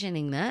not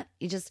mentioning that.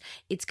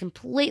 It's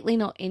completely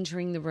not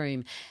entering the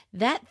room.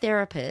 That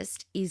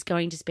therapist is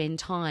going to spend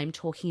time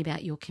talking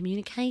about your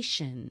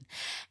communication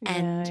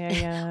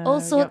and all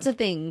sorts of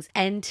things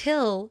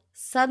until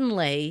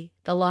suddenly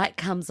the light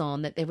comes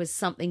on that there was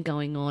something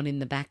going on in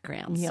the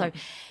background. So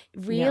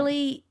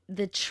really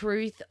the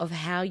truth of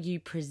how you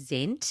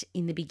present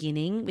in the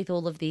beginning with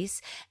all of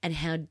this and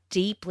how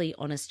deeply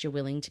honest you're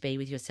willing to be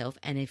with yourself,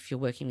 and if you're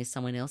working with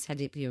someone else, how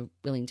deeply you're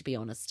willing to be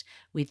honest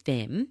with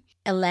them,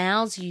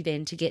 allows you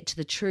then to get to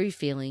the true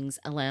feelings,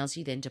 allows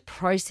you then to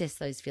process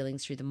those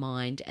feelings through the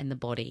mind and the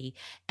body,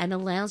 and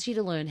allows you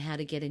to learn how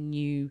to get a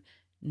new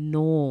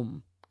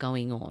norm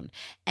going on.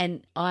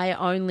 And I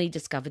only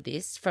discovered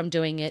this from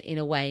doing it in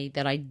a way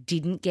that I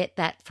didn't get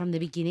that from the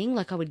beginning.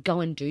 Like I would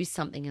go and do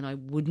something and I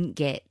wouldn't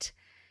get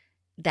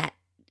that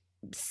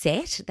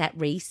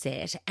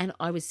reset. And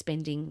I was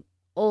spending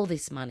all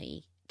this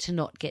money to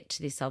not get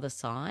to this other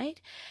side.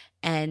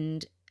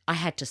 And I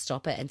had to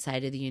stop it and say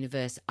to the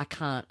universe, I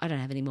don't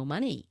have any more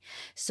money.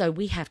 So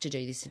we have to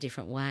do this a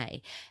different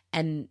way.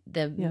 And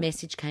the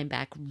message came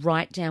back,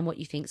 write down what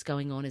you think's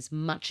going on as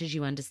much as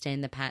you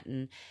understand the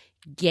pattern,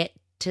 get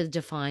to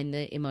define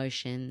the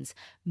emotions,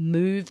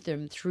 move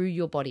them through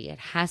your body. It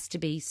has to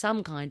be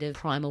some kind of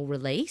primal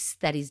release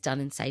that is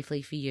done and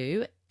safely for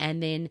you.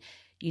 And then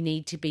you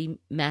need to be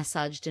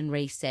massaged and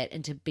reset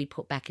and to be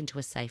put back into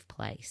a safe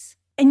place.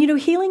 And, you know,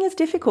 healing is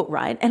difficult,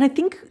 right? And I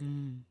think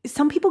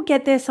some people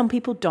get there, some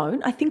people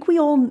don't. I think we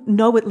all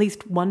know at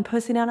least one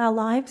person in our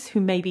lives who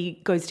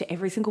maybe goes to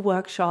every single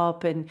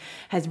workshop and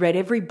has read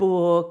every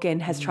book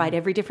and has tried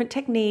every different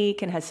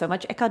technique and has so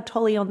much Eckhart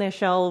Tolle on their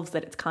shelves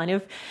that it's kind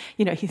of,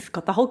 you know, he's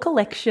got the whole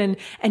collection,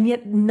 and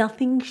yet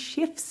nothing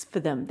shifts for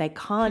them. They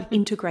can't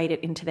integrate it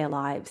into their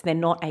lives. They're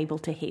not able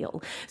to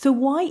heal. So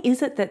why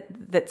is it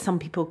that some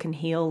people can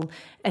heal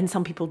and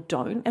some people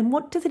don't? And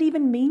what does it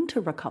even mean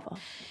to recover?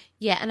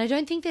 Yeah, and I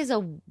don't think there's a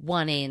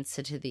one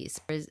answer to this.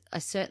 I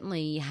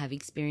certainly have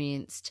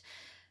experienced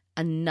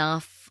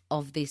enough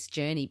of this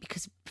journey,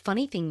 because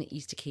funny thing that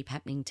used to keep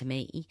happening to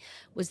me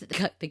was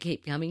that they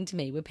keep coming to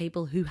me were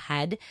people who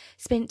had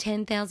spent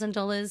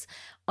 $10,000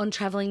 on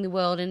traveling the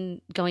world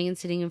and going and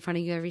sitting in front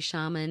of every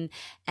shaman,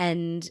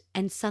 and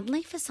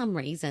suddenly for some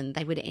reason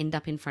they would end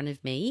up in front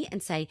of me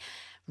and say,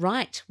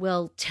 right,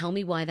 well, tell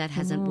me why that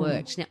hasn't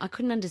worked. Now, I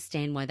couldn't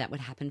understand why that would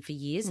happen for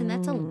years, and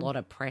that's a lot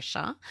of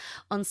pressure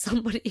on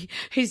somebody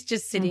who's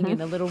just sitting in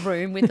a little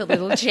room with a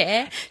little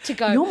chair to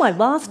go, you're my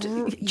last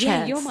chance.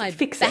 Yeah, you're my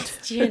Fix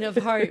bastion of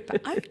hope.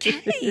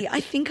 Okay,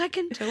 I think I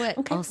can do it.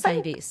 Okay, I'll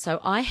say this.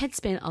 So I had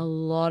spent a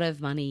lot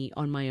of money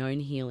on my own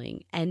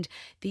healing, and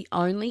the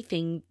only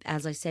thing,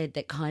 as I said,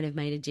 that kind of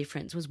made a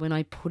difference was when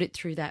I put it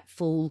through that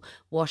full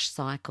wash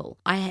cycle.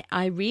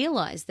 I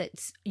realised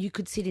that you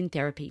could sit in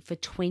therapy for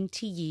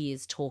 20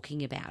 years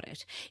talking about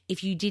it.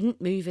 If you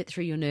didn't move it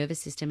through your nervous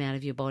system out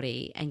of your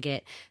body and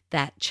get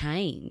that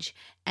change,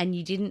 and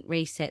you didn't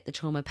reset the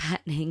trauma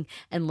patterning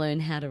and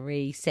learn how to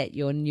reset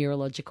your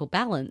neurological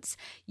balance,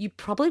 you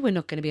probably were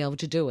not going to be able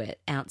to do it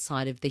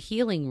outside of the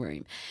healing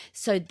room.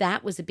 So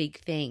that was a big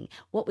thing.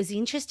 What was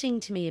interesting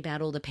to me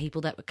about all the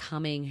people that were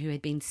coming who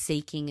had been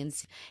seeking and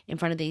in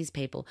front of these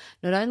people,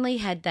 not only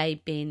had they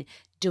been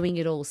doing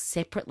it all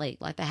separately,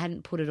 like they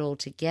hadn't put it all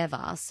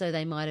together, so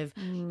they might have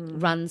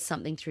run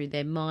something through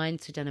their mind,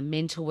 so done a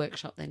mental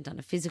workshop, then done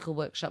a physical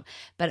workshop,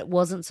 but it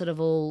wasn't sort of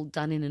all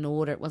done in an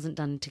order, it wasn't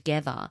done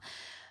together.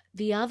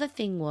 The other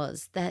thing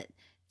was that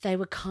they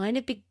were kind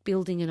of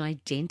building an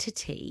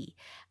identity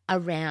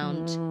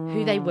around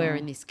who they were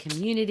in this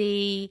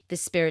community, the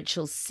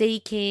spiritual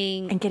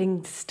seeking. And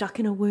getting stuck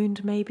in a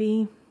wound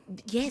maybe.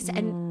 Yes,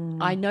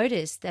 and I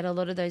noticed that a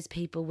lot of those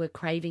people were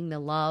craving the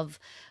love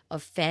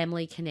of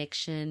family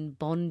connection,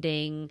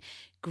 bonding,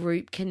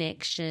 group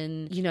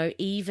connection, you know,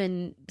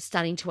 even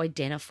starting to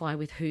identify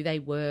with who they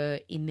were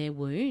in their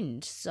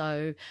wound.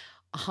 So,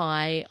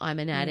 hi, I'm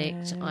an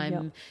addict,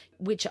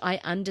 which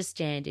I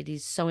understand it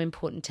is so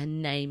important to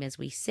name, as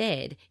we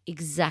said,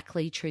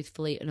 exactly,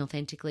 truthfully and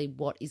authentically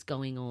what is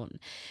going on,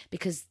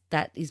 because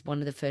that is one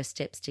of the first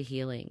steps to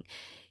healing.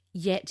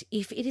 Yet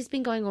if it has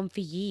been going on for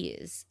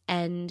years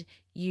and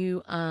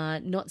you are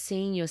not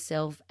seeing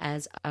yourself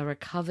as a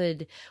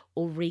recovered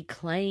or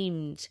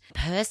reclaimed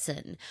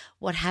person,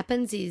 what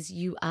happens is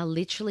you are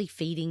literally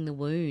feeding the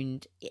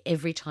wound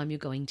every time you're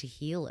going to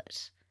heal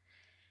it.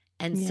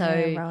 And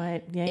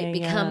it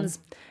becomes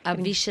a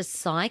vicious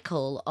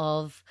cycle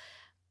of,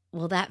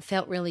 well, that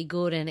felt really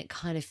good and it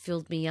kind of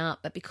filled me up.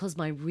 But because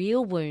my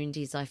real wound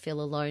is I feel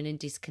alone and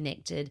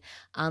disconnected,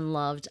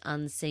 unloved,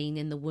 unseen,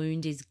 and the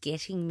wound is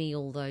getting me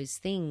all those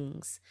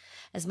things.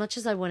 As much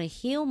as I want to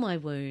heal my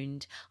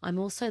wound, I'm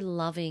also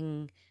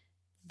loving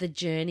the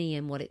journey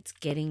and what it's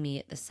getting me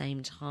at the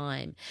same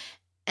time.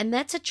 And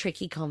that's a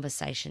tricky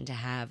conversation to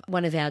have.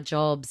 One of our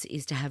jobs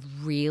is to have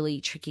really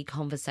tricky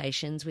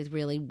conversations with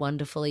really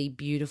wonderfully,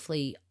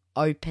 beautifully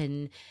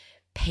open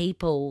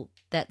people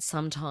that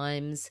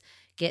sometimes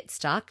get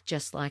stuck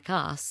just like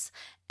us,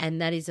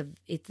 and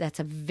that's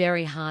a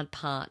very hard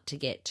part to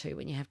get to,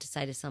 when you have to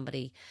say to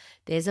somebody,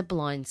 there's a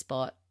blind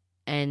spot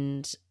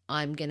and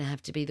I'm going to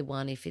have to be the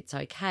one, if it's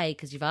okay,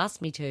 because you've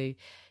asked me to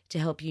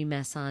help you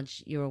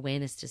massage your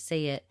awareness to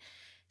see it.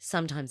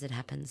 Sometimes it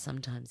happens,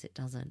 sometimes it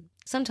doesn't.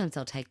 Sometimes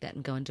I'll take that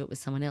and go and do it with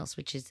someone else,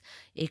 which is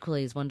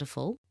equally as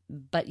wonderful.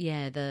 But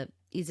yeah,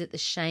 is it the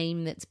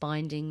shame that's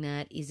binding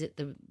that? Is it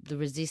the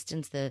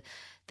resistance, the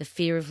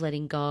fear of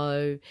letting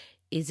go?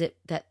 Is it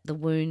that the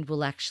wound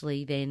will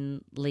actually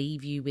then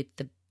leave you with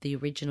the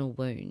original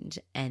wound?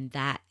 And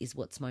that is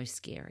what's most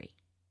scary.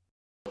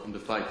 Welcome to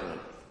Fight Club.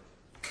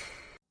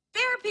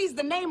 Therapy's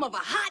the name of a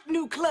hot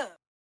new club.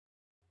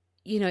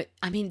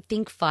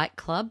 think Fight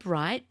Club,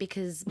 right?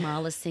 Because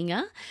Marla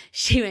Singer,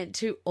 she went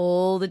to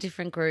all the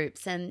different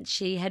groups and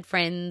she had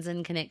friends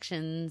and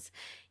connections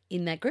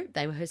in that group.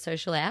 They were her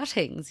social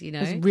outings,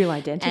 It's real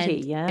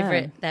identity, and yeah.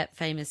 Everett, that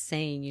famous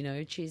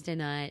scene, Tuesday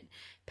night,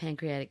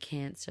 pancreatic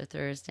cancer,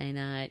 Thursday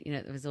night,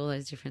 there was all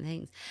those different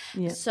things.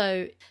 Yeah.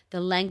 So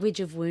the language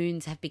of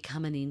wounds have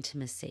become an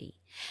intimacy,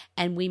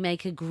 and we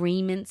make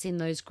agreements in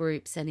those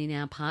groups and in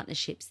our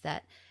partnerships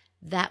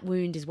that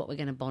wound is what we're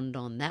going to bond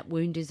on. That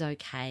wound is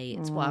okay.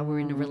 It's why we're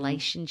in a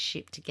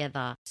relationship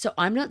together. So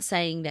I'm not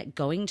saying that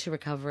going to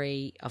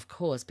recovery, of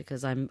course,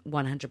 because I'm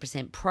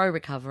 100% pro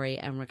recovery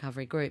and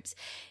recovery groups,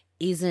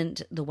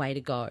 isn't the way to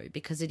go,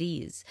 because it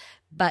is.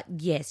 But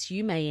yes,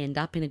 you may end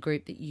up in a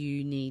group that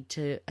you need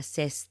to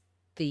assess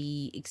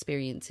the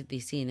experience of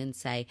this in and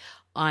say,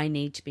 I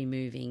need to be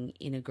moving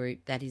in a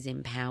group that is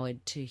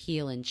empowered to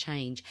heal and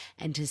change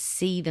and to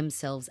see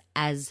themselves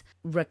as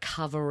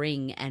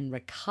recovering and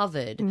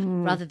recovered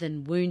rather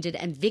than wounded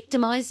and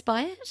victimized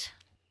by it.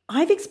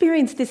 I've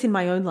experienced this in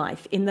my own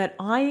life in that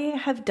I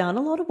have done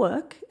a lot of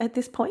work at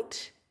this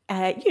point.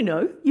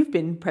 You've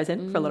been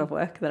present for a lot of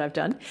work that I've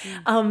done.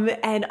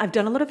 And I've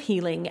done a lot of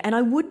healing. And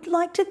I would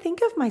like to think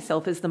of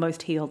myself as the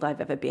most healed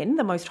I've ever been,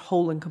 the most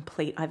whole and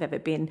complete I've ever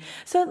been.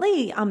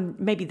 Certainly,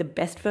 maybe the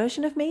best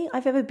version of me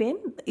I've ever been.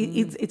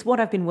 It's what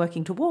I've been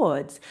working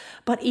towards.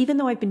 But even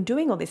though I've been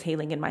doing all this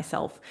healing in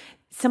myself,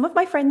 some of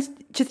my friends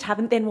just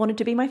haven't then wanted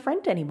to be my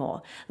friend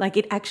anymore. Like,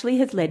 it actually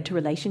has led to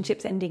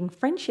relationships ending,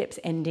 friendships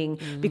ending,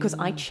 because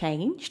I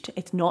changed.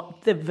 It's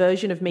not the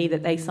version of me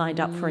that they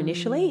signed up for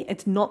initially.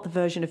 It's not the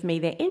version of me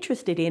they're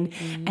interested in,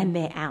 and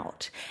they're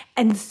out.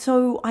 And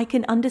so I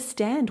can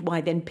understand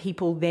why then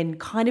people then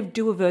kind of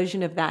do a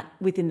version of that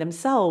within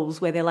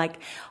themselves, where they're like,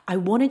 I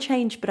want to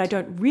change, but I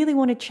don't really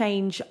want to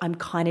change. I'm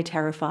kind of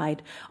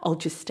terrified. I'll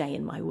just stay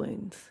in my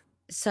wounds.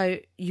 So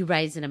you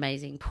raise an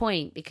amazing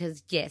point,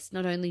 because yes,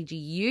 not only do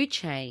you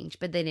change,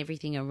 but then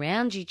everything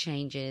around you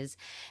changes.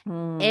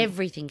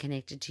 Everything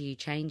connected to you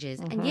changes.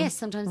 And yes,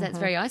 sometimes that's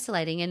very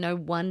isolating, and no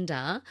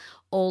wonder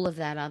all of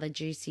that other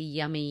juicy,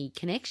 yummy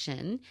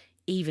connection,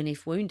 even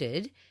if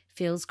wounded,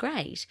 feels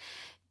great.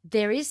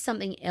 There is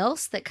something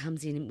else that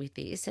comes in with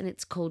this, and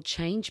it's called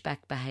change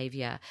back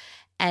behavior.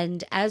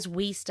 And as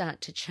we start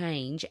to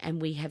change,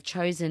 and we have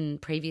chosen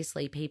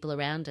previously people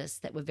around us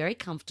that were very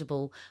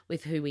comfortable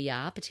with who we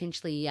are,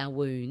 potentially our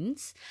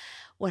wounds,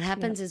 what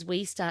happens is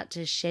we start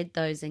to shed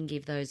those and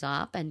give those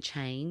up and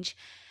change.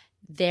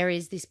 There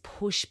is this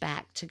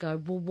pushback to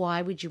go, well,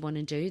 why would you want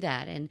to do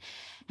that? And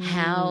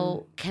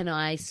how can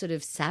I sort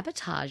of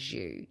sabotage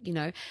you?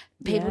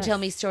 People tell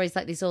me stories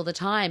like this all the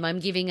time. I'm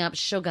giving up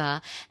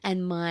sugar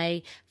and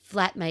my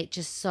flatmate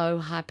just so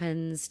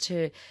happens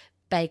to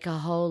bake a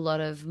whole lot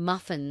of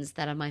muffins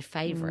that are my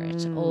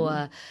favorite,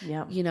 or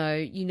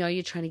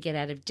you're trying to get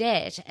out of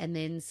debt, and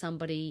then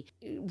somebody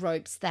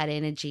ropes that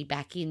energy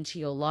back into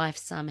your life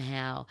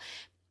somehow.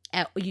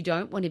 You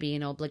don't want to be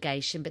in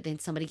obligation, but then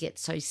somebody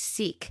gets so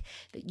sick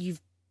that you've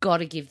got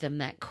to give them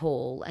that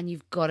call and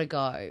you've got to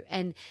go.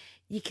 And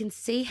you can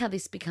see how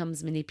this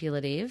becomes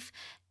manipulative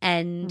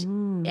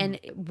and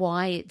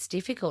why it's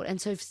difficult.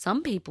 And so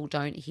some people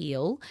don't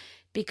heal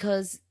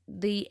because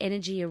the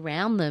energy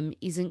around them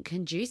isn't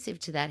conducive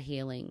to that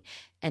healing.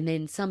 And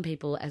then some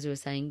people, as we were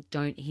saying,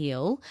 don't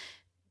heal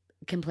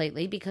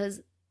completely because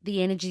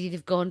the energy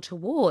they've gone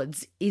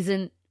towards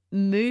isn't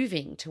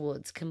moving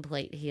towards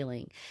complete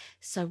healing.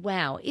 So,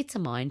 wow, it's a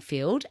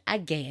minefield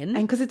again.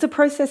 And because it's a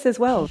process as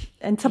well.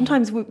 And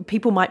sometimes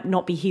people might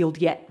not be healed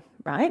yet,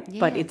 right? Yes.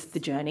 But it's the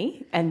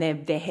journey, and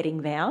they're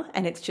heading there,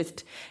 and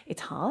it's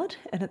hard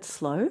and it's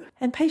slow,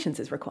 and patience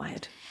is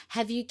required.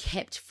 Have you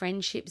kept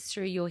friendships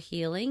through your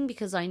healing?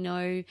 Because I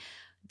know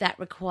that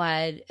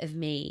required of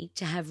me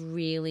to have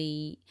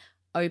really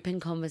open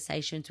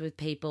conversations with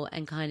people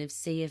and kind of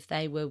see if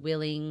they were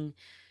willing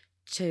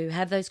to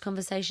have those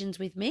conversations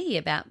with me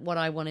about what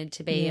I wanted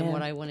to be and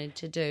what I wanted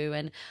to do.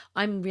 And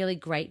I'm really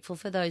grateful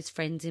for those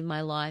friends in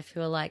my life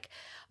who are like,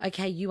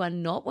 okay, you are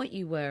not what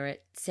you were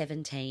at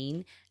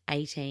 17,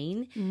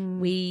 18.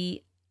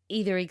 We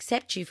either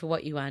accept you for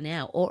what you are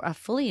now or are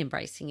fully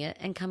embracing it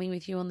and coming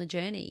with you on the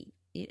journey.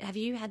 Have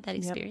you had that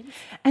experience?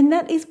 Yep. And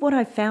that is what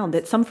I've found,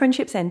 that some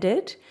friendships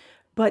ended,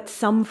 but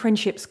some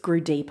friendships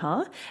grew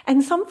deeper.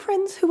 And some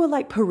friends who were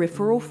like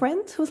peripheral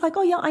friends, who was like,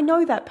 oh yeah, I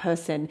know that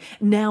person,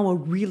 now are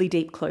really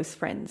deep, close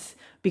friends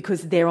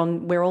because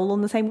we're all on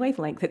the same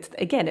wavelength.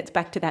 It's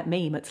back to that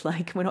meme. It's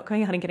like, we're not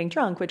going out and getting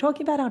drunk. We're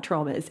talking about our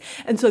traumas.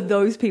 And so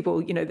those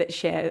people, that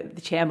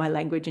share my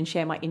language and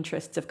share my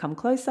interests have come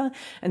closer.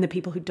 And the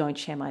people who don't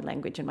share my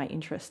language and my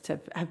interests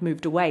have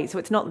moved away. So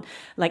it's not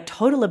like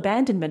total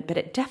abandonment, but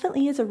it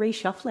definitely is a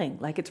reshuffling.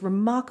 Like, it's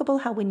remarkable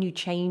how when you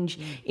change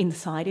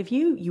inside of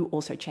you, you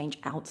also change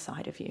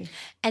outside of you.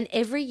 And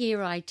every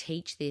year I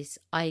teach this,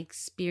 I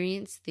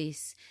experience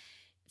this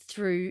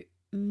through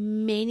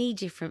many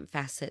different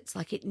facets.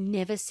 Like, it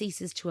never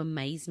ceases to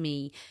amaze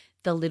me,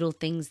 the little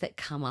things that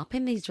come up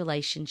in these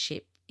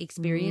relationship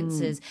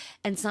experiences.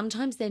 And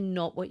sometimes they're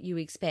not what you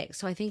expect.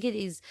 So I think it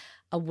is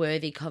a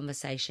worthy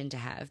conversation to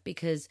have,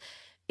 because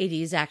it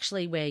is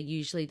actually where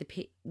usually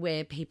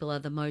where people are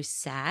the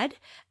most sad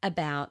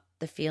about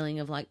the feeling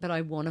of like, but I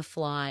want to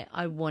fly.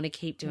 I want to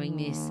keep doing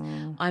this.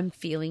 I'm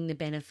feeling the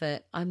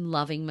benefit. I'm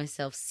loving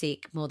myself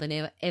sick more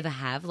than ever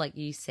have, like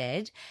you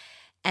said.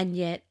 And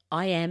yet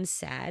I am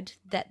sad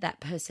that that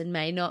person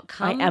may not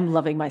come. I am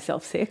loving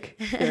myself sick.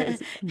 There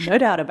is no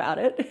doubt about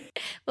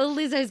it. Well,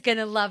 Lizzo's going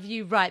to love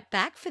you right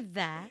back for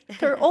that.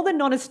 For all the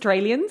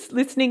non-Australians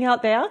listening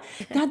out there,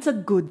 that's a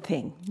good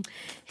thing.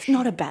 It's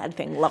not a bad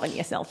thing, loving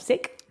yourself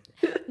sick.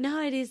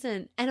 No, it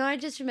isn't. And I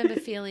just remember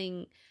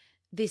feeling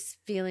this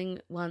feeling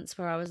once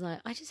where I was like,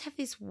 I just have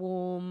this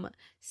warm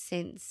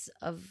sense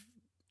of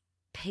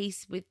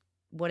peace with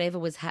whatever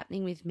was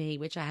happening with me,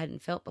 which I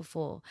hadn't felt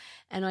before.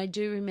 And I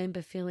do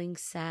remember feeling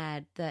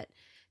sad that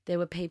there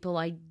were people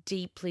I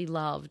deeply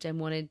loved and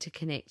wanted to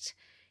connect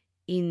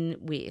in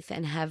with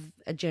and have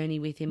a journey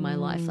with in my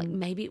life. Like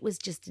maybe it was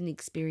just an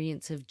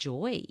experience of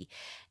joy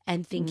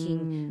and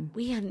thinking,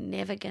 we are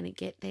never going to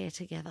get there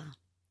together.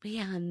 We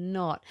are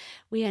not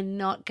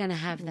going to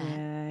have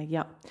that.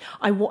 Yeah.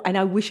 And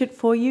I wish it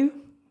for you,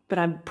 but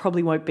I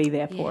probably won't be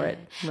there for it.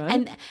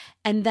 Right?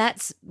 And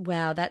that's,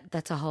 wow,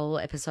 that's a whole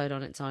episode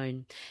on its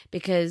own,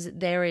 because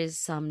there is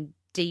some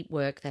deep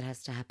work that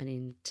has to happen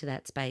into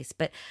that space.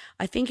 But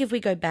I think if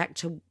we go back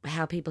to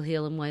how people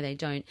heal and why they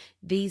don't,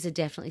 these are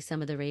definitely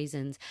some of the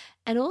reasons.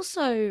 And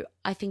also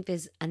I think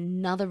there's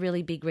another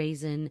really big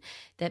reason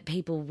that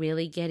people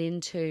really get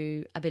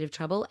into a bit of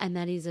trouble, and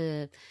that is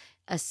a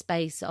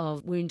space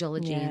of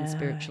woundology and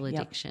spiritual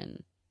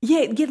addiction.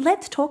 Yeah,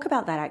 let's talk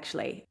about that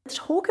actually. Let's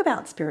talk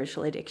about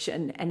spiritual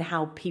addiction and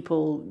how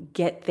people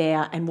get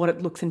there and what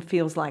it looks and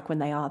feels like when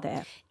they are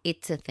there.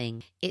 It's a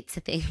thing. It's a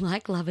thing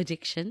like love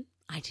addiction.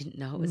 I didn't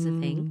know it was a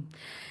thing.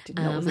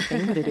 Didn't know it was a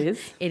thing, but it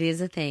is. It is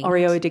a thing.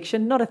 Oreo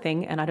addiction, not a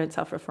thing, and I don't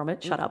suffer from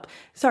it. Shut up.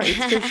 Sorry,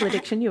 spiritual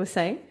addiction, you were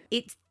saying?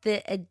 It's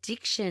the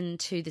addiction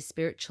to the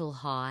spiritual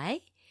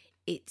high.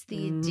 It's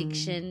the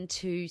addiction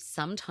to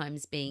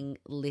sometimes being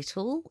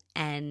little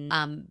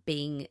and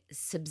being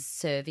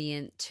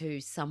subservient to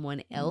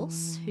someone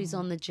else who's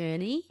on the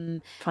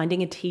journey.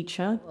 Finding a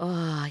teacher.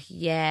 Oh,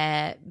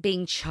 yeah.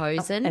 Being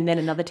chosen. And then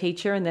another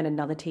teacher, and then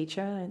another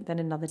teacher, and then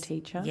another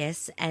teacher.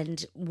 Yes,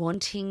 and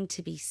wanting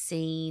to be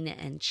seen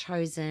and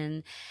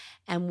chosen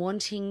and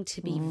wanting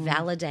to be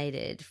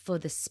validated for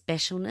the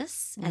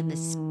specialness and the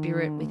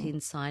spirit within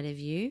inside of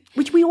you.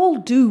 Which we all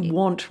do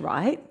want,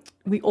 right?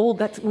 We all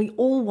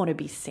want to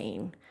be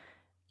seen.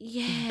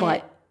 Yeah.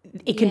 But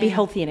it can be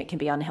healthy and it can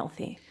be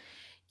unhealthy.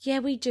 Yeah,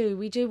 we do.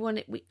 We do want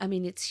it.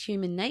 It's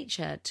human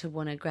nature to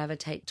want to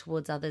gravitate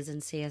towards others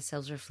and see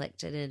ourselves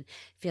reflected and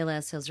feel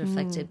ourselves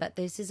reflected. But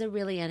this is a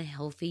really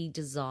unhealthy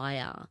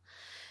desire,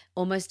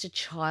 almost a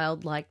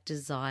childlike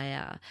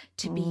desire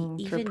to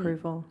be even for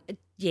approval.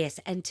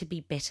 Yes, and to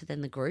be better than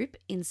the group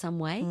in some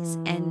ways.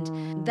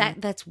 And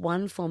that's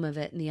one form of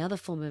it. And the other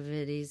form of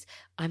it is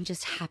I'm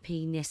just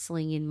happy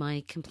nestling in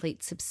my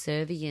complete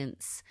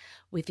subservience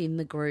within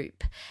the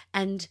group.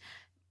 And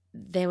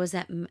there was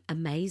that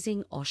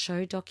amazing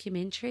Osho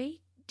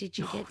documentary. Did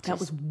you get that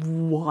was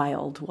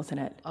wild,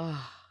 wasn't it?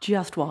 Oh.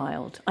 Just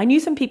wild. I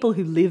knew some people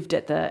who lived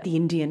at the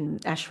Indian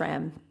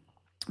ashram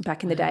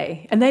back in the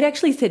day, and they'd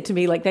actually said to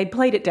me, like, they'd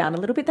played it down a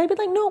little bit. They'd be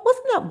like, no, it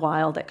wasn't that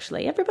wild,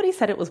 actually. Everybody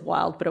said it was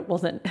wild, but it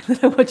wasn't. And then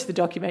I watched the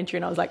documentary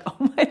and I was like, oh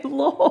my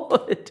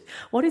Lord,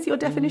 what is your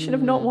definition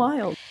of not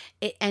wild?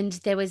 And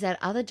there was that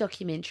other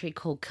documentary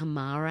called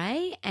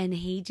Kamare, and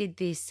he did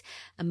this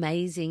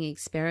amazing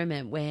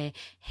experiment where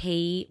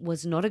he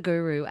was not a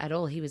guru at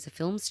all. He was a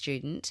film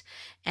student,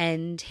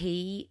 and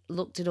he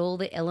looked at all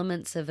the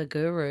elements of a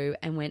guru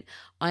and went,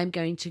 I'm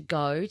going to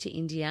go to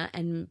India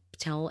and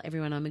tell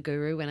everyone I'm a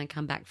guru when I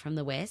come back from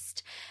the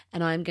West,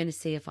 and I'm going to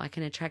see if I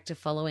can attract a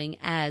following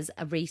as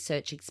a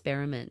research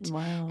experiment.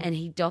 Wow. And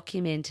he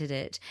documented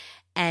it,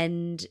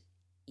 and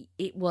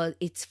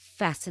it's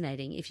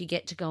fascinating. If you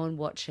get to go and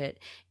watch it,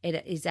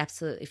 it is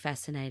absolutely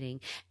fascinating.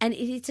 And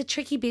it's a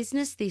tricky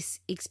business, this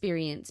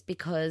experience,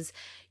 because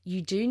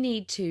you do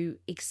need to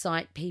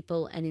excite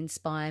people and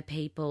inspire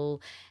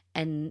people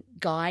and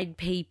guide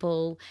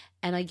people.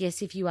 And I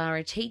guess if you are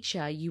a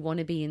teacher, you want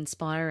to be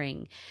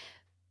inspiring.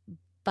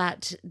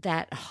 But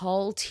that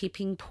whole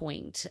tipping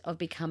point of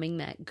becoming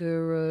that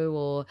guru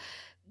or,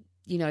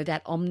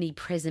 that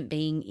omnipresent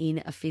being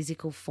in a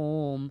physical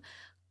form,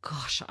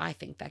 gosh, I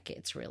think that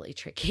gets really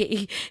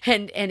tricky,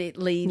 and it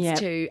leads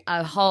to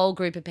a whole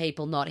group of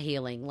people not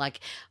healing.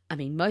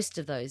 Most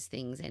of those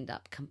things end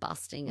up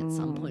combusting at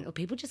some point, or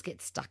people just get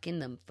stuck in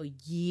them for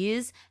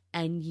years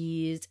and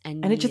years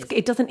and years. And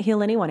it doesn't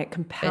heal anyone. It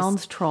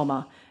compounds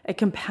trauma. It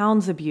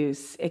compounds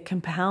abuse. It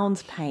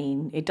compounds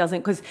pain. It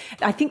doesn't, because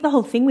I think the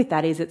whole thing with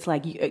that is it's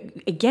like,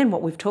 again,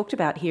 what we've talked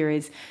about here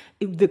is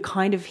the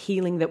kind of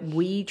healing that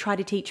we try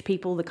to teach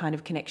people, the kind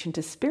of connection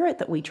to spirit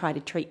that we try to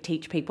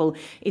teach people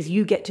is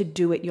you get to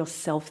do it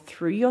yourself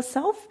through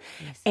yourself.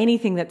 Yes.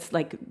 Anything that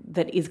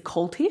is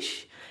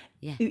cultish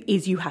Yeah.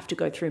 is you have to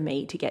go through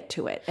me to get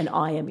to it, and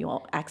I am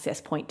your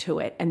access point to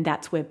it. And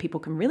that's where people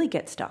can really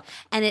get stuck.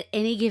 And at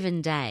any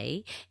given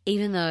day,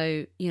 even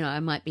though, I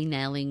might be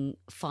nailing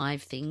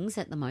 5 things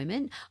at the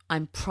moment,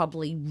 I'm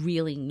probably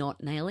really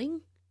not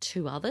nailing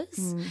 2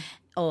 others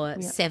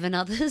or 7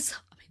 others.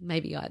 I mean,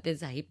 maybe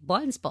there's a heap of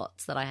blind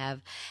spots that I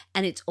have.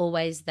 And it's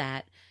always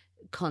that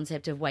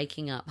concept of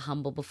waking up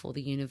humble before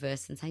the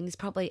universe and saying there's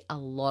probably a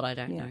lot I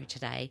don't know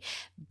today.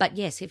 But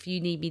yes, if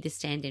you need me to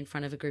stand in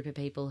front of a group of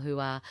people who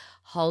are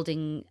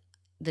holding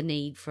the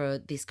need for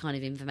this kind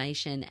of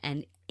information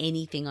and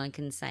anything I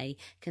can say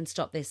can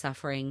stop their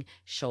suffering,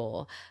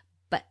 sure.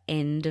 But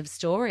end of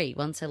story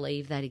once I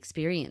leave that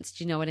experience.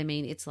 Do you know what I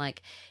mean? It's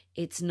like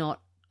it's not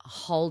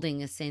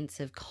holding a sense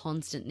of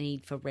constant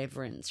need for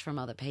reverence from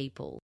other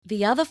people.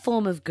 The other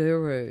form of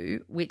guru,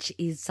 which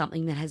is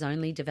something that has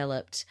only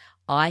developed,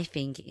 I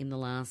think, in the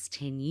last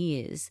 10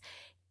 years,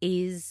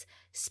 is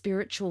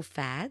spiritual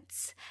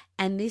fads.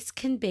 And this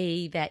can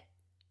be that,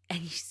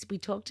 and we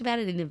talked about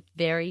it in the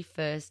very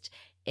first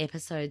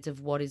episodes of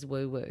What is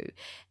Woo Woo,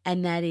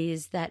 and that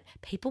is that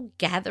people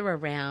gather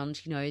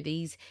around,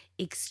 these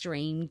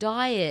extreme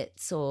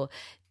diets or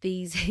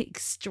these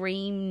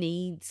extreme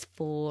needs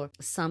for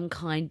some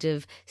kind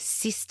of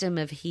system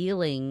of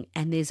healing,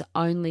 and there's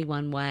only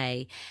one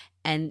way.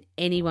 And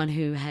anyone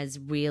who has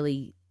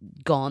really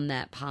gone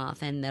that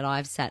path, and that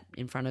I've sat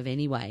in front of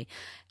anyway,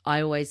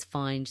 I always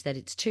find that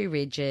it's too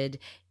rigid.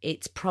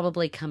 It's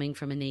probably coming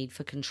from a need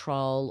for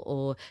control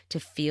or to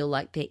feel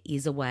like there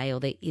is a way or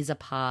there is a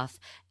path,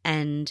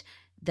 and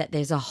that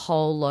there's a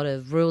whole lot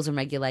of rules and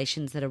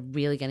regulations that are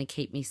really going to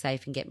keep me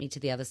safe and get me to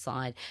the other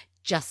side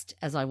just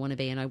as I want to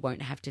be, and I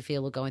won't have to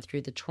feel or going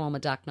through the trauma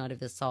dark night of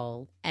the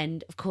soul.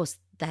 And of course,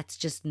 that's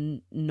just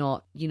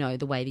not,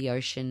 the way the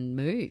ocean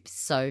moves.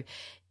 So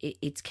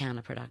it's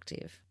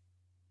counterproductive.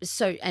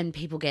 So, and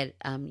people get,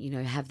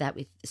 have that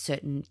with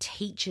certain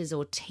teachers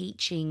or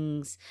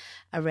teachings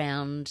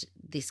around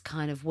this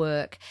kind of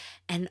work.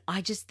 And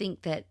I just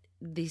think that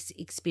this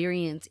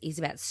experience is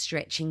about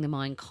stretching the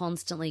mind,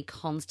 constantly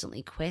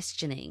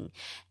questioning,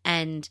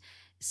 and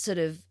sort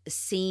of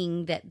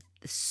seeing that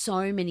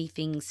so many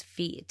things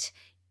fit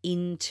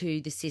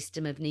into the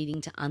system of needing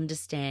to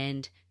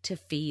understand, to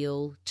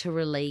feel, to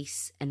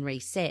release and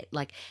reset.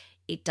 Like,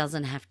 it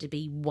doesn't have to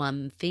be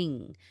one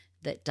thing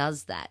that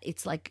does that.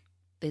 It's like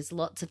there's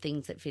lots of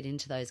things that fit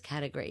into those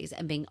categories,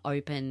 and being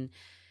open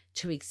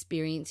to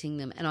experiencing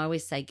them. And I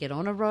always say, get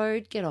on a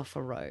road, get off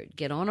a road,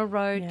 get on a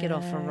road, get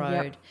off a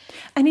road.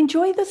 And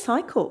enjoy the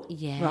cycle,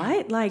 Yeah.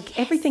 right? Like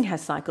everything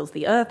has cycles.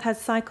 The earth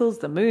has cycles,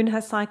 the moon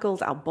has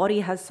cycles, our body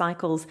has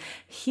cycles,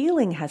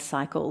 healing has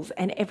cycles,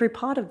 and every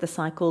part of the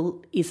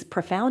cycle is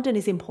profound and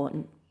is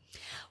important.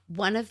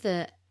 One of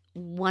the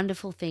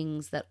wonderful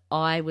things that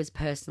I was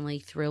personally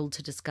thrilled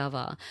to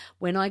discover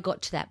when I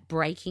got to that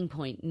breaking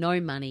point, no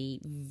money,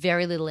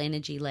 very little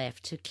energy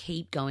left to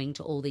keep going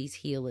to all these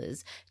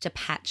healers to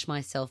patch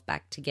myself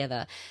back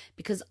together,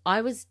 because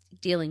I was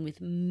dealing with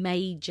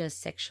major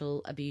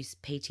sexual abuse,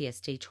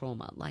 PTSD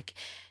trauma, like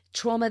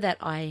trauma that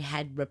I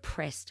had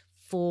repressed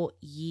for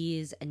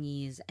years and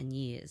years and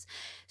years.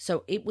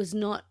 So it was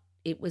not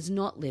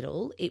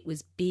little, it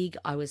was big.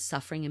 I was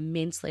suffering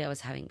immensely. I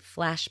was having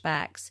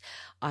flashbacks.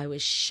 I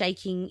was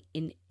shaking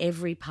in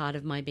every part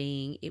of my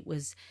being. It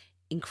was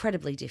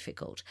incredibly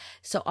difficult.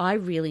 So I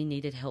really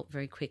needed help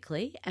very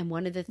quickly. And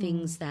one of the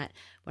things that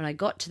when I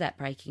got to that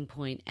breaking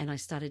point and I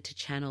started to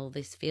channel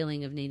this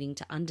feeling of needing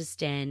to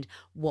understand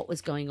what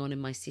was going on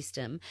in my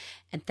system,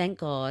 and thank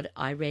God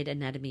I read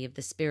Anatomy of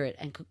the Spirit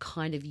and could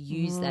kind of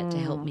use that to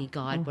help me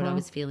guide what I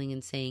was feeling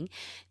and seeing,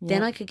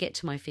 then I could get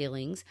to my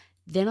feelings.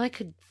 Then I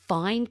could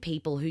find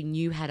people who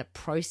knew how to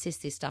process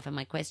this stuff. And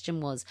my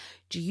question was,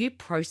 do you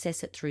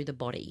process it through the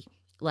body?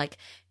 Like,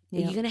 are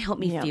you going to help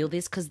me feel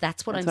this? Because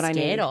that's what I'm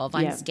scared of.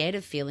 I'm scared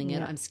of feeling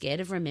it. I'm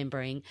scared of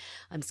remembering.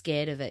 I'm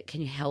scared of it.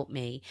 Can you help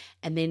me?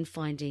 And then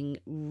finding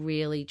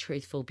really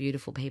truthful,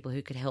 beautiful people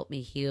who could help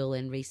me heal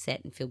and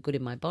reset and feel good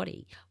in my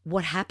body.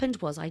 What happened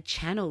was I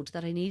channeled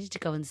that I needed to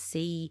go and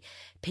see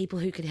people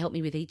who could help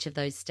me with each of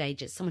those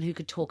stages, someone who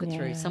could talk it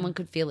through, someone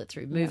could feel it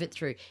through, move it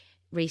through,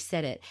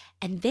 reset it.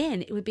 And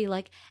then it would be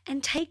like,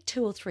 and take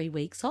 2 or 3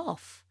 weeks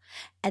off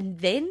and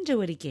then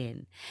do it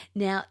again.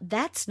 Now,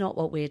 that's not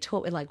what we're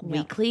taught. We're like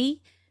weekly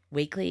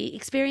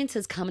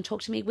experiences, come and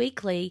talk to me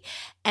weekly.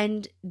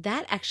 And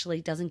that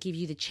actually doesn't give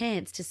you the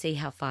chance to see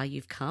how far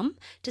you've come,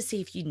 to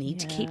see if you need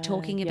to keep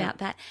talking about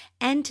that,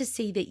 and to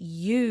see that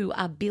you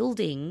are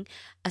building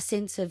a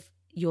sense of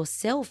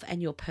yourself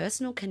and your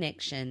personal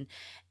connection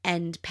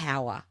and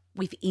power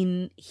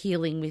within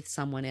healing with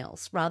someone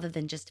else, rather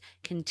than just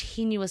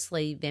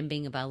continuously them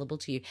being available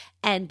to you.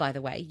 And by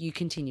the way, you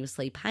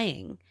continuously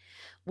paying,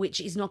 which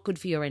is not good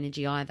for your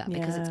energy either,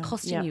 because it's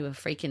costing you a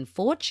freaking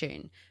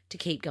fortune to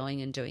keep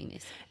going and doing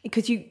this.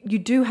 Because you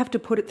do have to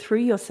put it through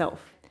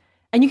yourself.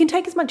 And you can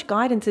take as much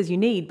guidance as you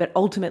need, but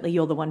ultimately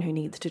you're the one who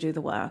needs to do the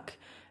work.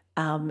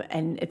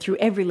 and through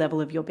every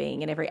level of your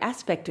being and every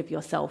aspect of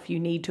yourself, you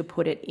need to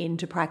put it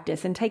into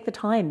practice and take the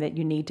time that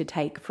you need to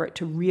take for it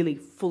to really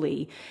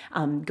fully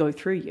go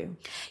through you.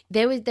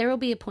 There will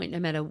be a point, no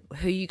matter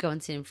who you go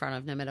and sit in front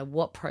of, no matter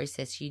what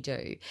process you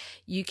do,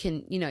 you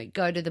can,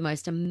 go to the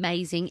most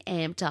amazing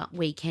amped up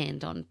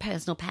weekend on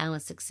personal power,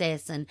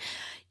 success, and,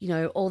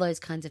 all those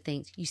kinds of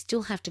things. You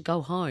still have to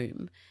go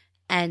home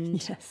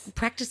and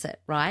practice it,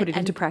 right? Put it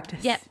into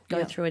practice. Yep,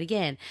 go through it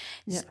again.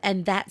 Yep.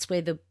 And that's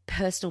where the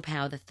personal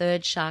power, the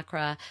third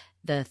chakra,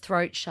 the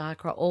throat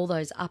chakra, all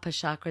those upper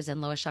chakras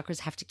and lower chakras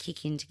have to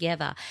kick in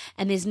together.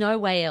 And there's no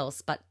way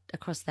else but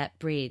across that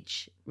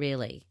bridge,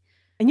 really.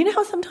 And you know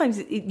how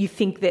sometimes you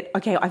think that,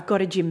 okay, I've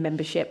got a gym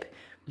membership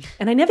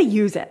and I never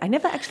use it. I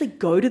never actually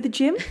go to the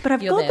gym, but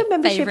I've got the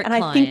membership, and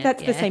I think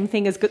that's the same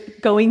thing as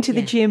going to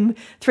the gym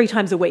 3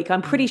 times a week.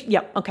 I'm pretty,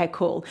 okay,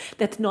 cool.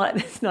 That's not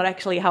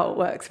actually how it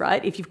works,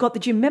 right? If you've got the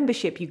gym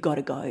membership, you've got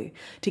to go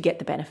to get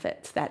the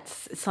benefits.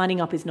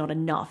 Signing up is not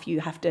enough.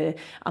 You have to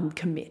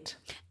commit.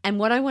 And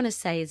what I want to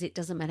say is it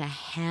doesn't matter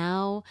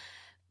how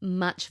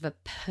much of a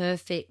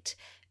perfect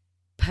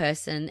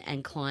person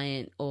and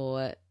client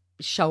or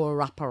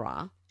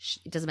shower-upper,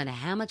 it doesn't matter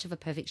how much of a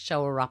perfect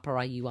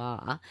shower-upper you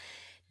are,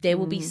 there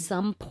will be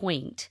some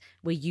point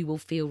where you will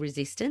feel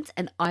resistance.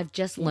 And I've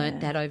just learnt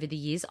that over the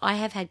years. I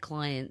have had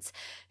clients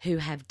who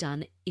have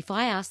done, if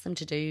I ask them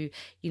to do,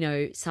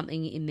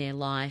 something in their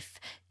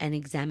life and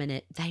examine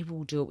it, they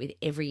will do it with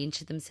every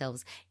inch of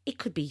themselves. It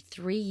could be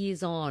 3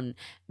 years on.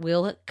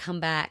 We'll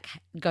come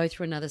back, go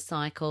through another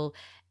cycle,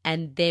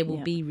 and there will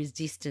be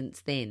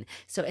resistance then.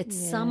 So at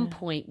some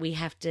point we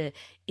have to,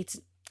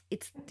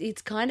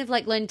 it's kind of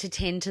like learning to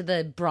tend to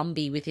the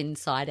Brumby within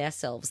inside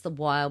ourselves, the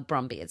wild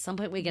Brumby. At some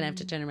point we're going to have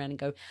to turn around and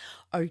go,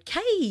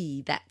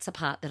 okay, that's a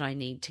part that I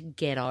need to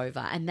get over.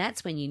 And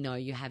that's when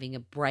you're having a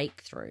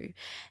breakthrough.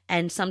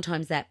 And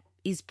sometimes that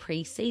is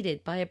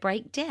preceded by a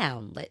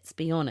breakdown, let's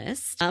be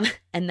honest.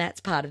 And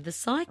that's part of the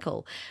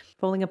cycle.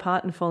 Falling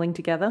apart and falling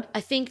together.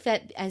 I think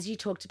that as you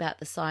talked about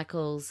the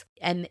cycles,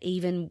 and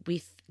even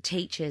with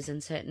teachers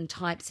and certain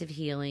types of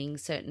healing,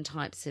 certain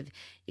types of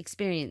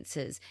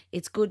experiences,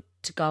 it's good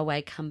to go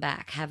away, come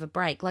back, have a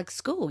break. Like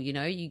school,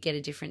 you get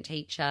a different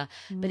teacher,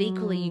 but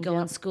equally you go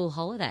on school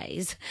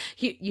holidays.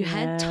 You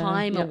had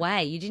time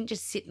away. You didn't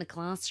just sit in the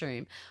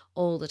classroom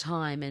all the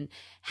time and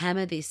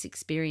hammer this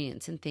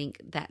experience and think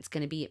that's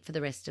going to be it for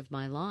the rest of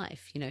my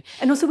life,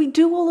 And also we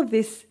do all of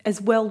this as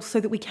well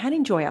so that we can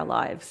enjoy our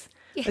lives.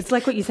 Yes, it's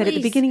like what you said at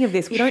the beginning of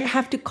this. We don't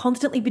have to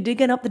constantly be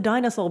digging up the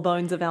dinosaur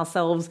bones of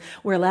ourselves.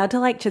 We're allowed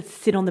to just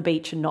sit on the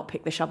beach and not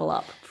pick the shovel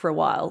up for a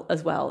while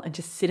as well and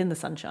just sit in the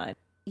sunshine.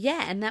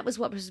 Yeah, and that was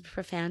what was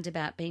profound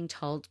about being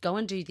told, go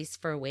and do this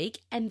for a week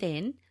and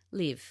then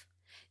live.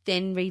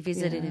 Then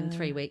revisit it in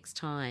 3 weeks'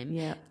 time.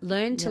 Yeah.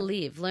 Learn to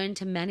live, learn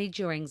to manage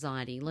your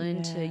anxiety,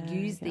 learn to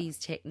use these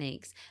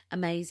techniques.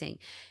 Amazing.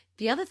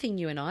 The other thing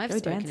you and I have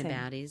spoken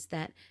about is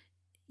that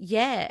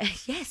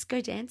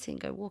go dancing,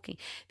 go walking.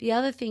 The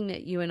other thing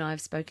that you and I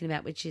have spoken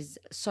about, which is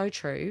so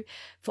true,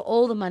 for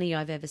all the money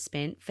I've ever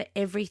spent, for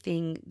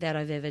everything that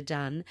I've ever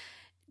done,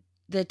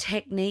 the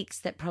techniques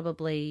that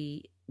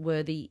probably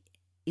were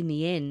in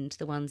the end,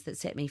 the ones that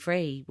set me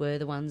free were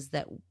the ones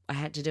that I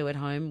had to do at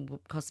home,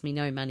 cost me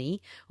no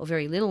money or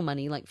very little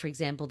money. Like, for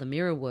example, the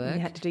mirror work.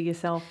 You had to do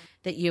yourself.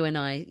 That you and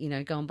I,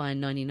 go and buy a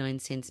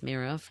 99-cent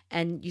mirror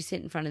and you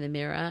sit in front of the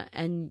mirror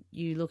and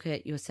you look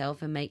at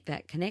yourself and make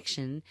that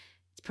connection.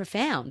 It's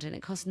profound, and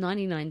it costs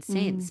 99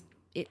 cents.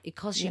 It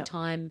costs you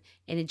time,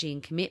 energy,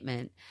 and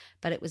commitment,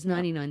 but it was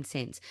 99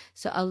 cents.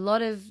 So a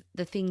lot of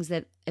the things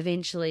that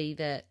eventually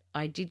that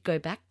I did go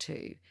back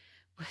to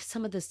were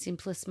some of the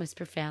simplest, most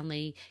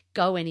profoundly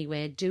go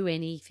anywhere, do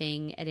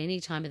anything at any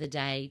time of the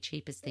day,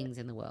 cheapest things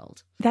in the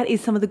world. That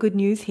is some of the good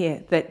news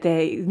here, that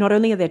not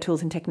only are there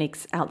tools and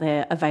techniques out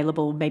there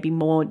available, maybe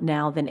more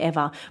now than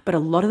ever, but a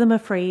lot of them are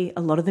free.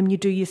 A lot of them you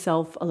do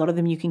yourself. A lot of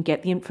them you can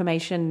get the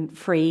information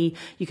free.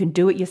 You can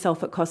do it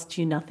yourself. It costs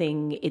you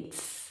nothing.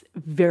 It's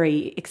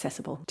very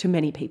accessible to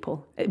many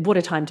people. What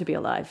a time to be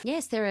alive.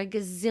 Yes, there are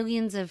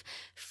gazillions of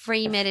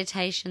free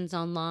meditations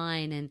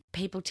online and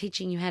people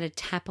teaching you how to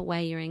tap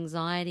away your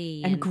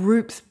anxiety. And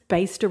groups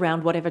based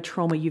around whatever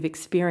trauma you've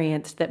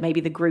experienced, that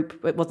maybe the group,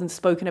 it wasn't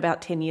spoken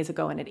about 10 years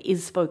ago and it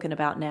is spoken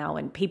about now,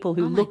 and people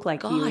who look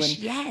like you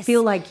and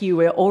feel like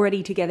you are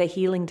already together,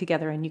 healing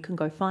together, and you can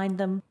go find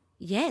them.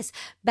 Yes.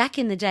 Back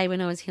in the day when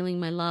I was healing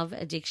my love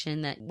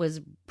addiction that was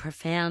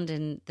profound,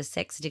 and the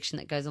sex addiction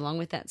that goes along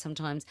with that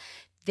sometimes,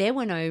 there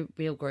were no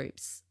real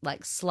groups.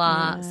 Like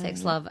SLA,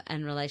 sex, love,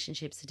 and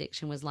relationships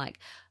addiction was like,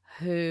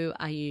 who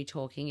are you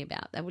talking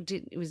about? It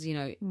was,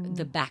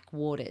 the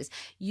backwaters.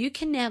 You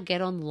can now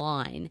get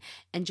online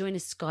and join a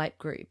Skype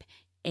group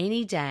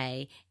any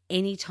day,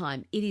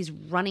 anytime. It is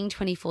running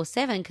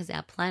 24/7 because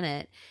our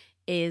planet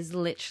is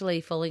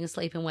literally falling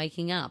asleep and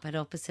waking up at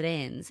opposite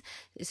ends.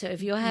 So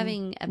if you're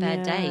having a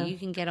bad day, you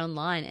can get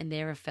online and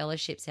there are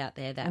fellowships out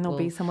there that will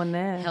be someone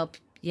there. Help.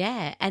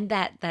 Yeah, and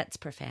that's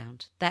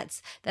profound.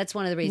 That's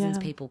one of the reasons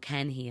people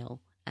can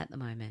heal at the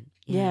moment.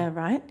 Yeah,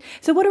 right.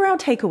 So what are our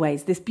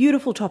takeaways? This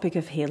beautiful topic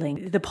of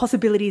healing, the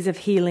possibilities of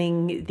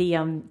healing,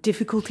 the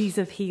difficulties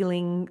of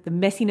healing, the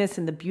messiness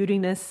and the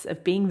beautiness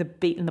of being the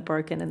beaten, the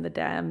broken and the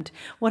damned.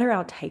 What are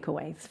our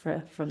takeaways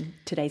from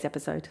today's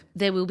episode?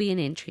 There will be an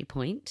entry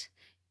point.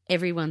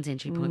 Everyone's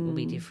entry point will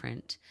be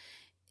different.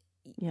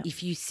 Yeah.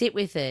 If you sit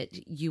with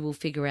it, you will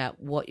figure out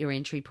what your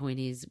entry point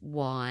is,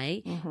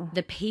 why.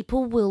 The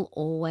people will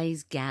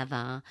always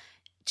gather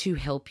to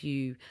help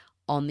you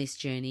on this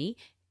journey.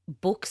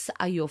 Books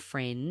are your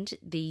friend.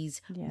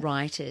 These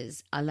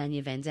writers,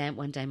 Alanya Van Zandt,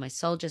 One Day My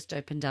Soul just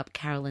opened up,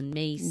 Carolyn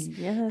Meese,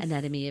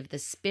 Anatomy of the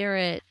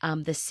Spirit,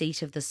 The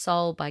Seat of the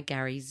Soul by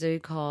Gary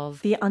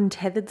Zukov. The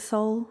Untethered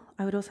Soul,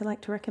 I would also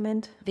like to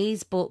recommend.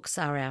 These books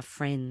are our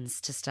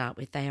friends to start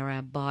with. They are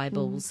our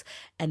Bibles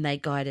and they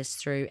guide us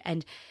through.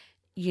 And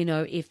you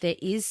know, if there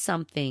is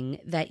something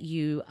that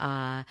you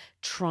are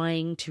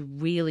trying to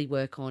really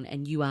work on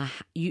and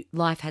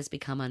life has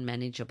become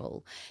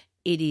unmanageable,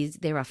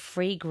 there are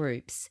free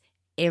groups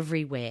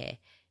everywhere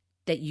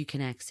that you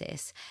can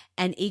access.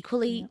 And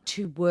equally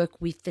to work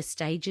with the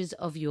stages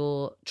of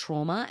your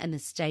trauma and the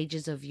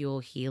stages of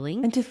your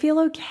healing. And to feel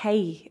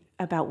okay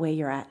about where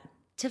you're at.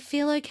 To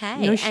feel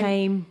okay. No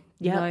shame.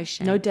 No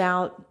shame. No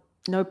doubt.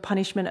 No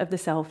punishment of the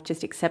self.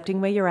 Just accepting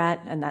where you're at,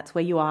 and that's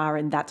where you are,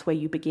 and that's where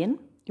you begin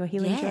your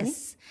healing journey.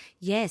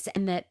 Yes,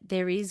 and that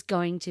there is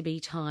going to be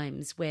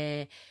times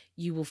where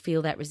you will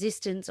feel that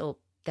resistance or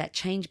that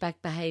change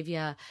back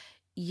behavior.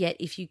 Yet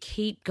if you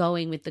keep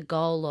going with the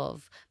goal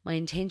of my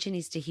intention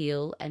is to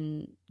heal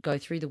and go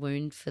through the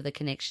wound for the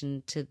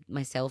connection to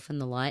myself and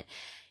the light,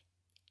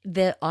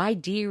 the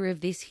idea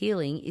of this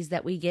healing is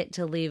that we get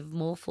to live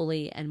more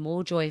fully and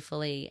more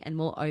joyfully and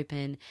more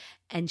open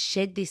and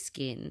shed this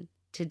skin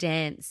to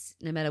dance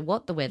no matter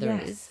what the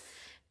weather is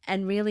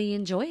and really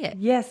enjoy it.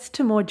 Yes,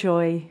 to more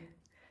joy.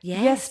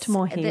 Yes to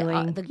more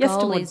healing. The yes goal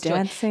to more is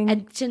dancing. Joy.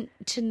 And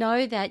to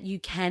know that you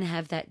can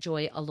have that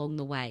joy along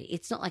the way.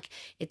 It's not like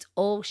it's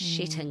all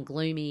shit and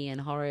gloomy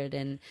and horrid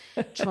and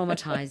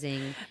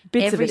traumatizing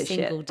every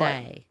single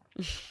day.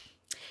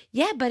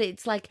 Yeah, but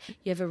it's like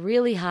you have a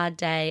really hard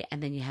day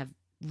and then you have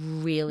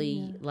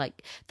really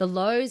like the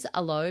lows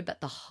are low, but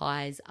the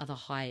highs are the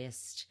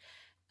highest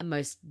and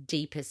most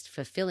deepest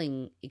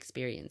fulfilling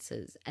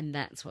experiences. And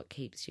that's what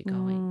keeps you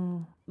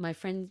going. My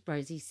friend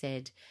Rosie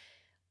said,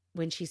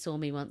 when she saw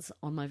me once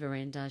on my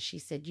veranda, she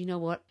said, you know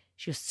what?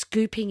 You're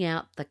scooping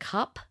out the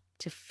cup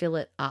to fill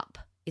it up.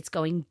 It's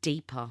going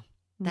deeper.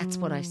 That's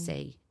what I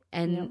see.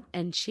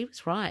 And she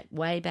was right.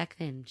 Way back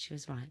then, she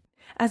was right.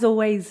 As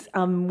always,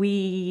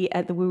 we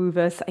at the Woo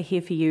Wooverse are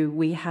here for you.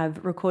 We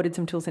have recorded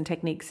some tools and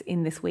techniques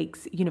in this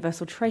week's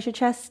Universal Treasure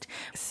Chest.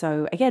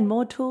 So again,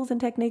 more tools and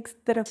techniques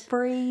that are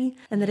free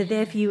and that are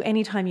there for you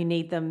anytime you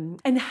need them.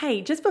 And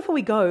hey, just before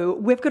we go,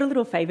 we've got a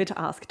little favour to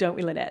ask, don't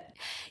we, Lynette?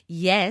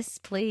 Yes,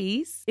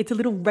 please. It's a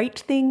little rate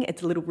thing.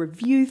 It's a little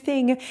review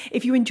thing.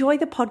 If you enjoy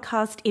the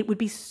podcast, it would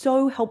be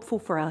so helpful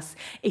for us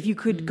if you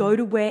could go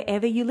to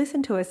wherever you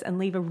listen to us and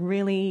leave a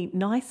really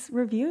nice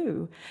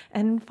review.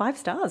 And 5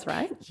 stars,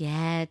 right?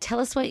 Yeah, tell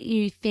us what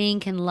you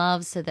think and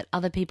love so that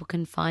other people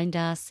can find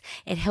us.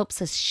 It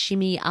helps us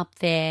shimmy up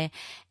there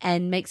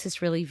and makes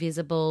us really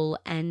visible.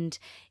 And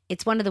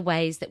it's one of the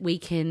ways that we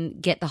can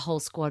get the whole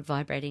squad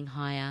vibrating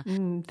higher.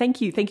 Thank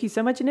you. Thank you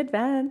so much in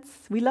advance.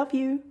 We love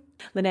you.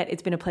 Lynette,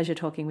 it's been a pleasure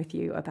talking with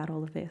you about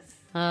all of this.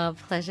 Oh,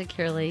 pleasure,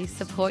 Kiralee.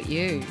 Support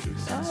you.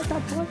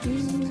 Support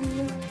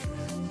you.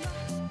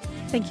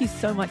 Thank you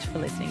so much for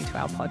listening to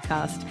our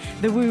podcast.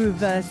 The Woo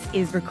Wooverse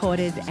is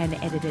recorded and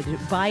edited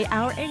by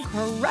our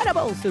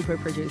incredible super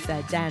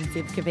producer, Dan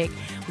Zivkovic.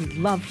 We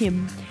love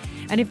him.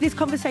 And if this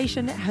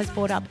conversation has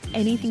brought up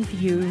anything for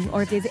you,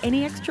 or if there's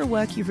any extra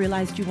work you've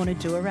realized you want to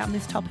do around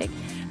this topic,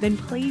 then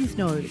please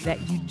know that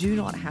you do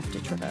not have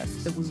to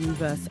traverse the Woo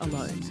Wooverse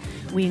alone.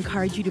 We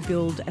encourage you to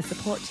build a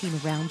support team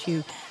around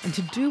you and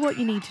to do what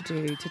you need to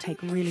do to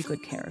take really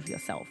good care of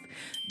yourself,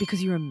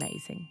 because you're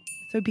amazing.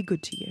 So be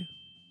good to you.